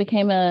when I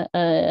became a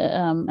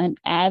an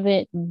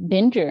avid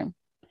binger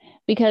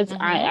because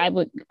Mm-hmm. I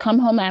would come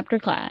home after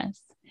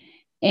class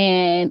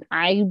and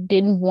I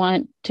didn't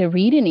want to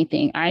read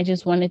anything. I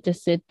just wanted to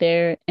sit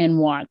there and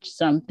watch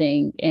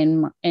something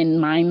and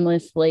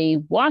mindlessly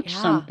watch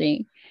Yeah.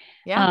 something.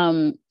 Yeah.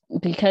 Um,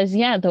 because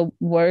yeah, the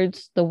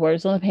words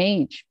on the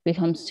page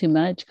becomes too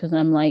much because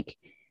I'm like,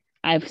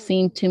 I've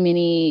seen too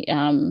many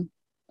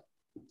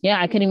yeah,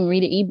 I couldn't even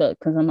read an ebook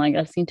because I'm like,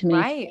 I've seen too many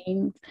Right.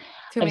 screens,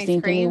 Too I've many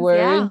seen too many screens.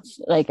 Yeah.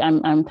 words. Like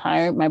I'm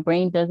tired. My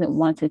brain doesn't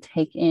want to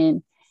take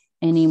in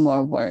any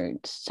more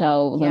words.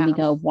 So let me Yeah.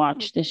 go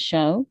watch this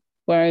show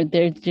where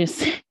they're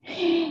just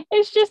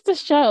it's just a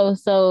show.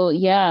 So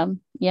yeah,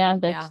 yeah,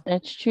 Yeah.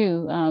 that's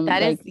true.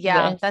 That is, Like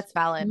yeah, rest. that's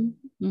valid.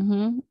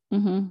 Mm-hmm.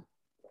 Mm-hmm.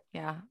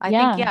 Yeah. I think,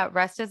 Yeah. yeah,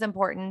 rest is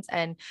important.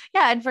 And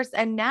yeah.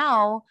 And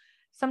now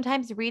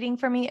sometimes reading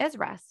for me is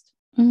rest.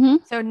 Mm-hmm.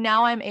 So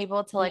now I'm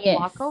able to like Yes.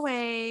 walk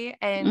away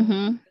and,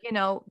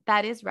 Mm-hmm.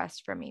 that is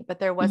rest for me. But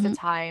there was a Mm-hmm.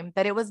 time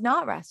that it was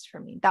not rest for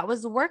me. That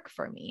was work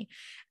for me.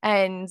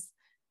 And,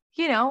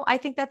 I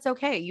think that's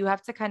okay. You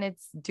have to kind of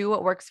do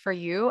what works for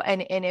you.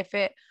 And if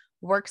it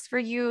works for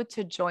you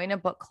to join a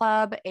book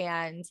club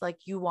and like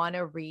you want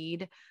to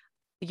read,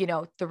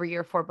 3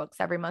 or 4 books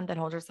every month and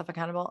hold yourself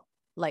accountable,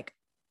 like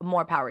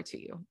more power to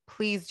you.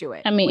 Please do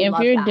it. I mean, We if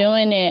love you're that.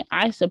 doing it,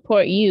 I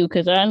support you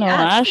because I know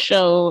Yes. I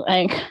show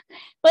like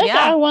I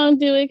Yeah. want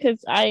to do it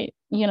because I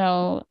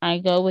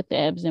go with the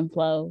ebbs and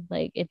flow.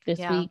 Like if this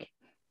Yeah. week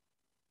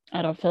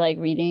I don't feel like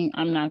reading,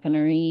 I'm not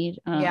gonna read.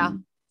 Yeah.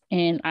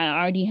 And I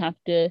already have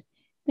to. I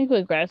think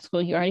with grad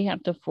school, you already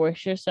have to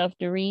force yourself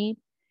to read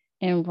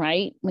and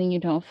write when you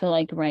don't feel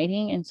like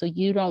writing, and so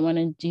you don't want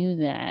to do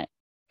that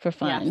for Yes.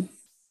 fun,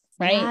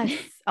 right?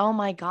 Yes. Oh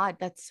my God.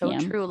 That's so Yeah.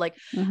 true. Like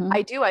Mm-hmm.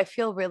 I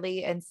feel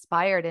really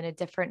inspired in a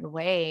different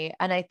way.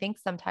 And I think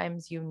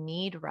sometimes you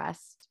need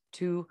rest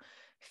to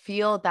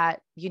feel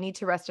that you need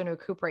to rest and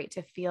recuperate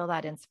to feel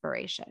that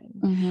inspiration.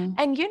 Mm-hmm.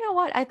 And you know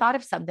what? I thought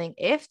of something.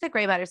 If the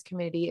Gray Matters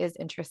community is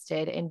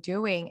interested in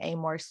doing a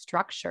more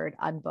structured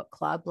unbook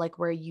club, like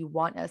where you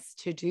want us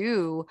to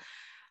do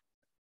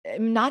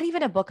not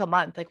even a book a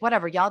month, like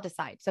whatever y'all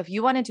decide. So if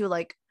you want to do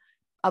like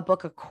a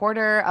book a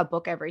quarter, a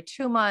book every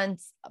 2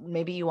 months,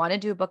 maybe you want to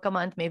do a book a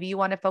month, maybe you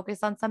want to focus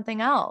on something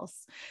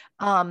else.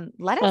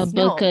 Let A us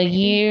book know. a Maybe,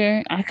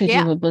 year. I could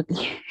yeah, do a book a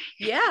year.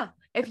 yeah.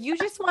 If you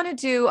just want to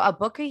do a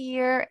book a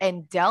year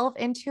and delve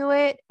into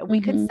it,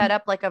 we could Mm-hmm. set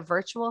up like a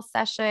virtual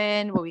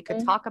session where we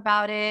could talk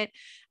about it.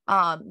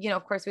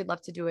 Of course, we'd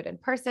love to do it in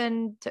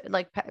person,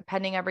 like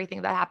pending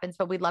everything that happens,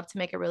 but we'd love to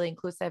make it really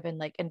inclusive and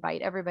like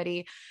invite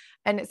everybody.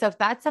 And so if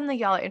that's something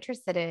y'all are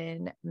interested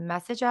in,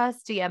 message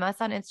us, DM us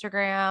on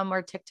Instagram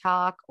or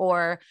TikTok,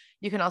 or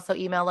you can also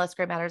email us,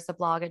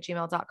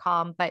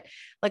 greatmatterstheblog@gmail.com. But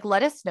like,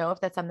 let us know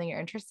if that's something you're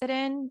interested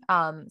in.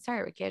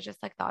 Sorry, Ricky, I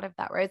just like thought of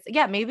that, right? So,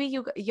 yeah, maybe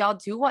y'all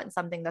do want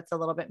something that's a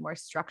little bit more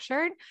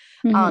structured,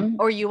 Mm-hmm.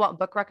 or you want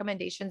book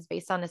recommendations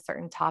based on a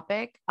certain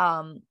topic.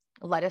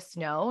 Let us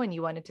know and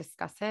you want to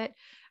discuss it.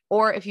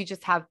 Or if you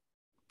just have,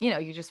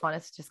 you just want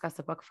us to discuss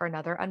a book for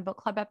another Unbook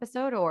Club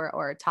episode,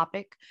 or a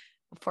topic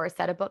for a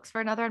set of books for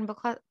another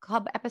Unbook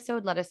Club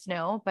episode, let us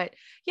know. But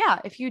yeah,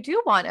 if you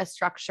do want a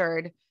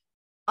structured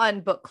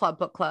Unbook Club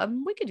book club,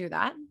 we could do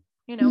that.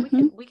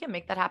 Mm-hmm. We can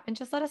make that happen.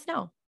 Just let us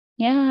know.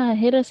 Yeah,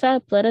 hit us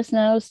up. Let us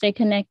know. Stay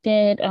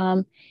connected.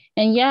 And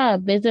yeah,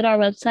 visit our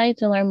website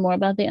to learn more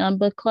about the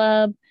Book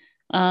Club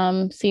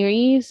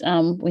series.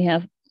 We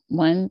have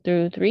 1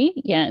 through 3.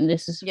 Yeah, and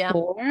this is Yeah.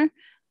 4.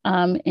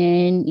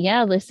 And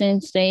yeah,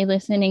 stay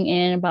listening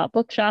in about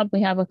Bookshop.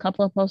 We have a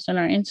couple of posts on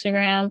our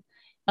Instagram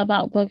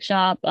about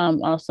Bookshop.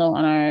 Also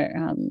on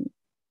our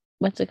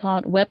what's it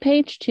called,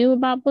 webpage too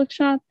about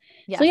Bookshop.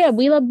 So Yes. yeah,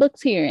 we love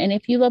books here, and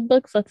if you love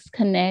books, let's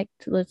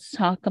connect, let's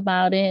talk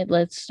about it,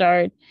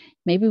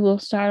 maybe we'll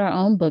start our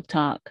own book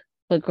talk,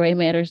 but Gray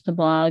Matters the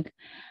blog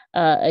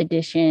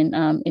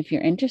edition, if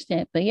you're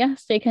interested. But yeah,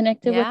 stay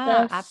connected with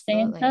Yeah, us, stay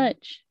in absolutely.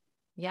 touch.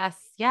 Yes.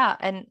 Yeah.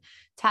 And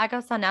tag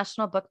us on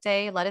National Book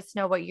Day. Let us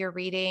know what you're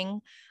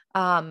reading.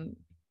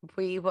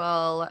 We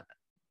will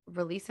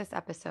release this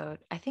episode.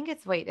 I think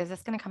is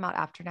this going to come out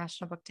after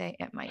National Book Day?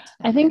 It might, now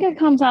I that think I'm it thinking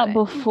comes about out it.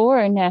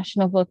 before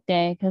National Book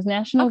Day, because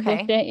National Book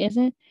Okay. Day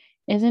isn't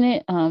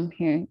it,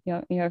 here,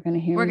 you're gonna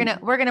hear We're me. gonna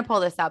we're gonna pull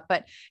this up.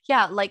 But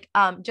yeah, like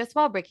just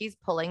while Ricky's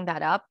pulling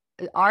that up,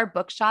 our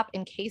bookshop,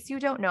 in case you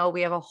don't know,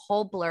 we have a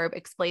whole blurb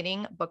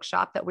explaining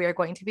bookshop that we are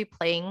going to be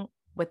playing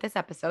with this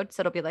episode.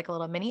 So it'll be like a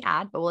little mini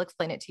ad, but we'll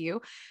explain it to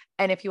you.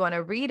 And if you want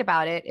to read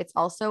about it, it's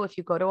also, if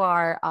you go to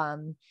our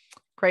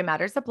Gray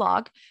Matters, the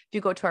blog. If you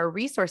go to our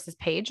resources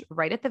page,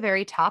 right at the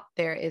very top,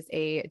 there is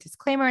a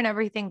disclaimer and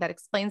everything that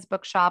explains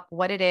Bookshop,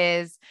 what it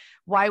is,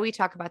 why we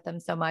talk about them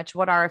so much,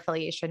 what our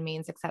affiliation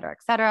means, et cetera,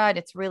 et cetera. And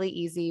it's really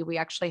easy. We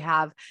actually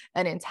have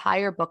an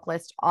entire book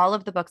list. All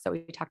of the books that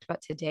we talked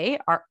about today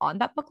are on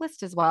that book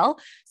list as well.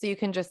 So you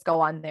can just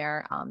go on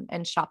there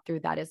and shop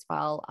through that as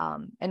well.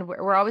 And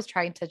we're always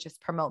trying to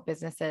just promote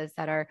businesses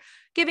that are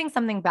giving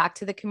something back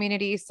to the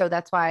community. So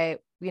that's why,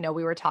 we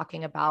were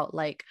talking about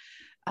like,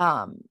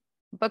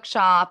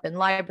 bookshop and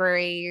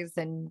libraries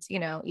and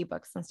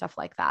ebooks and stuff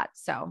like that.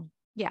 So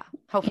yeah,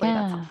 hopefully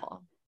that's Yeah,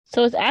 helpful.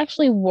 so it's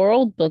actually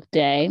World Book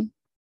Day.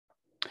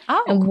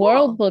 Oh, And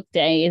World cool. Book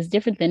Day is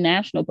different than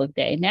National Book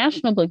Day.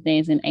 National Book Day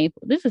is in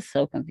April. This is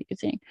so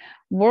confusing.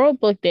 World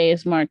Book Day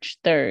is March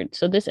 3rd.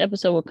 So this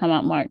episode will come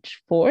out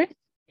March 4th.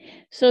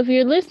 So if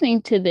you're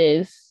listening to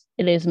this,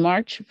 it is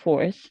March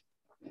 4th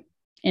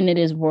and it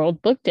is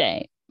World Book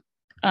Day.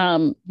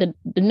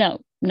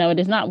 No,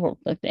 it is not World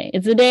Book Day.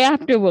 It's the day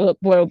after World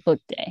Book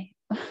Day.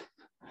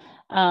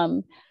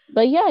 um,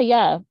 but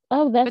yeah.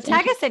 Oh, that's But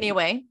tag us interesting.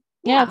 anyway.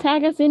 Yeah, Yeah.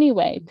 tag us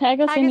anyway. Tag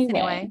us Tag us anyway.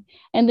 anyway.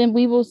 And then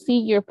we will see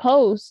your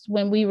posts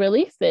when we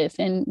release this,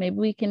 and maybe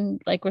we can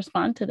like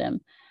respond to them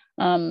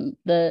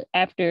the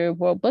after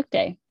World Book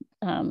Day.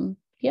 Yeah,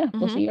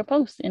 we'll see Mm-hmm. your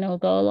posts and it'll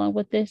go along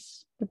with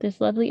this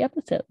lovely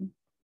episode.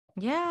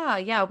 Yeah.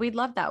 Yeah. We'd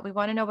love that. We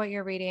want to know what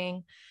you're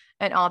reading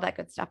and all that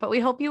good stuff. But we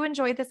hope you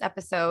enjoyed this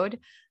episode.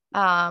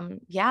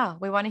 Yeah,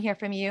 we want to hear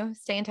from you.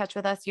 Stay in touch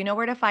with us. You know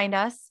where to find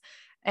us.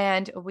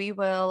 And we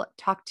will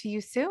talk to you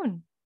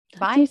soon.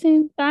 Talk to you Bye.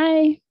 soon.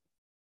 Bye.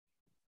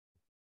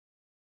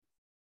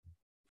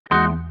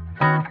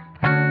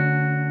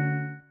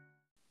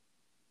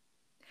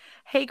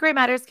 Hey, Gray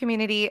Matters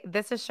community.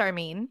 This is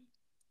Charmene.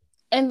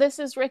 And this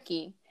is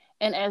Ricky.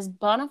 And as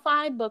bona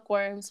fide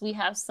bookworms, we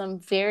have some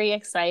very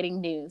exciting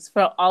news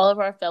for all of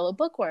our fellow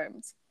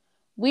bookworms.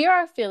 We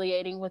are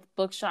affiliating with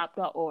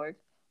bookshop.org,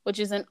 which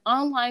is an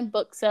online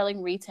book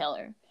selling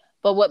retailer.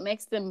 But what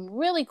makes them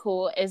really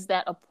cool is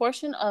that a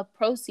portion of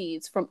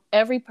proceeds from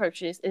every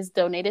purchase is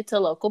donated to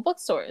local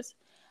bookstores.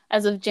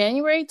 As of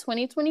January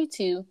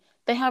 2022,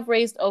 they have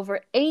raised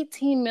over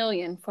 $18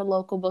 million for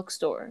local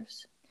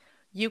bookstores.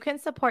 You can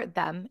support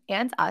them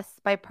and us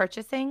by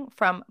purchasing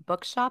from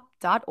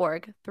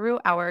bookshop.org through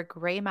our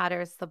Gray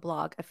Matters the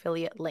blog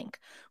affiliate link,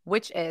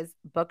 which is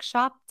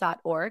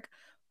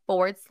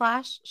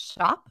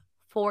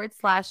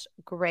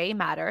bookshop.org/shop/Gray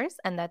Matters.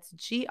 And that's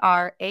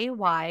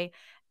GRAYMATTERS.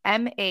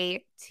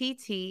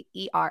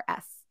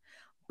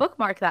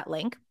 Bookmark that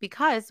link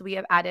because we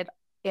have added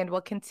and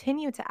will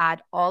continue to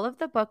add all of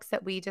the books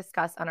that we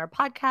discuss on our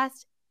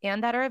podcast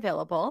and that are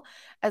available,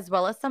 as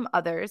well as some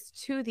others,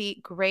 to the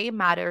Gray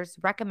Matters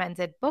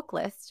recommended book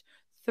list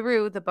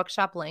through the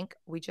bookshop link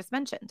we just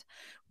mentioned.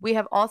 We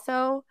have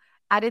also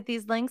added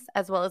these links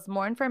as well as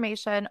more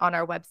information on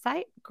our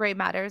website,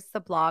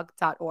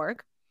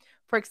 graymatterstheblog.org.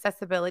 For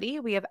accessibility,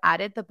 we have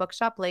added the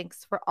bookshop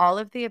links for all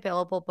of the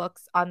available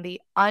books on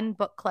the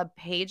Unbook Club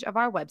page of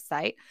our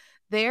website.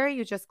 There,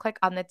 you just click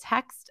on the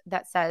text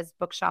that says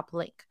bookshop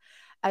link,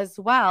 as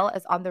well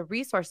as on the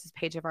resources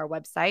page of our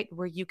website,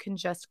 where you can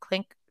just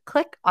click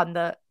on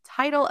the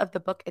title of the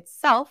book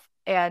itself,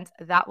 and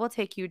that will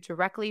take you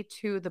directly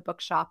to the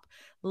bookshop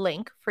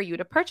link for you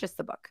to purchase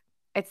the book.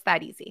 It's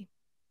that easy.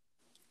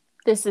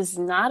 This is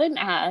not an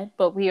ad,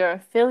 but we are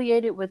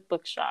affiliated with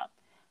Bookshop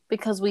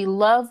because we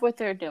love what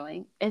they're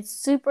doing. It's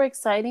super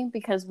exciting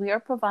because we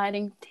are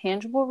providing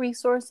tangible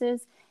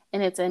resources,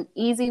 and it's an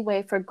easy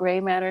way for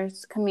Gray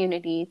Matters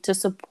community to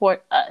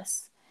support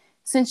us.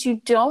 Since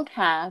you don't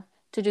have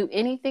to do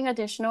anything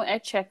additional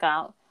at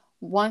checkout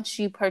once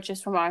you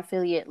purchase from our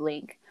affiliate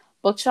link,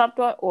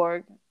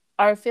 bookshop.org,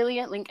 our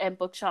affiliate link at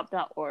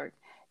bookshop.org,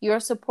 you are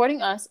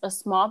supporting us, a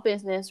small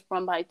business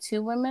run by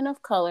 2 women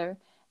of color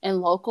and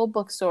local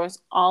bookstores,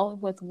 all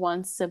with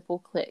one simple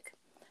click.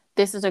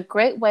 This is a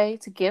great way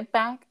to give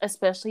back,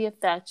 especially if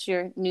that's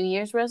your New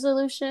Year's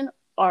resolution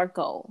or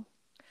goal.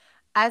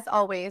 As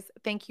always,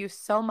 thank you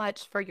so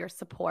much for your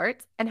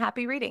support and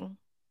happy reading.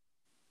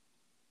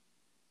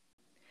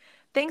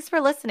 Thanks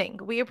for listening.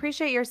 We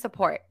appreciate your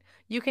support.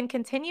 You can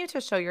continue to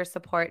show your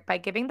support by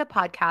giving the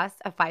podcast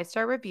a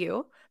 5-star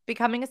review,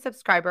 becoming a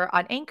subscriber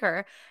on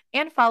Anchor,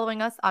 and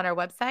following us on our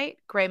website,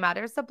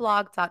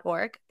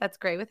 graymatterstheblog.org, that's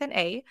gray with an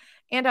A,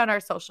 and on our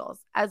socials,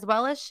 as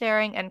well as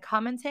sharing and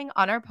commenting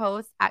on our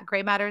posts at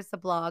Gray Matters the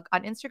Blog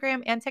on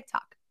Instagram and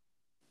TikTok.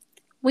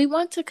 We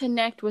want to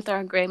connect with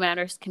our Gray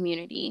Matters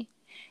community.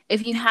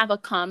 If you have a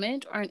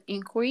comment or an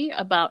inquiry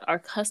about our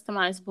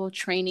customizable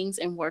trainings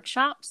and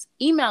workshops,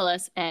 email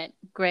us at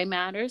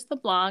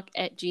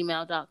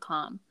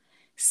graymatterstheblog@gmail.com.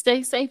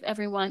 Stay safe,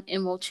 everyone,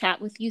 and we'll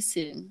chat with you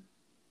soon.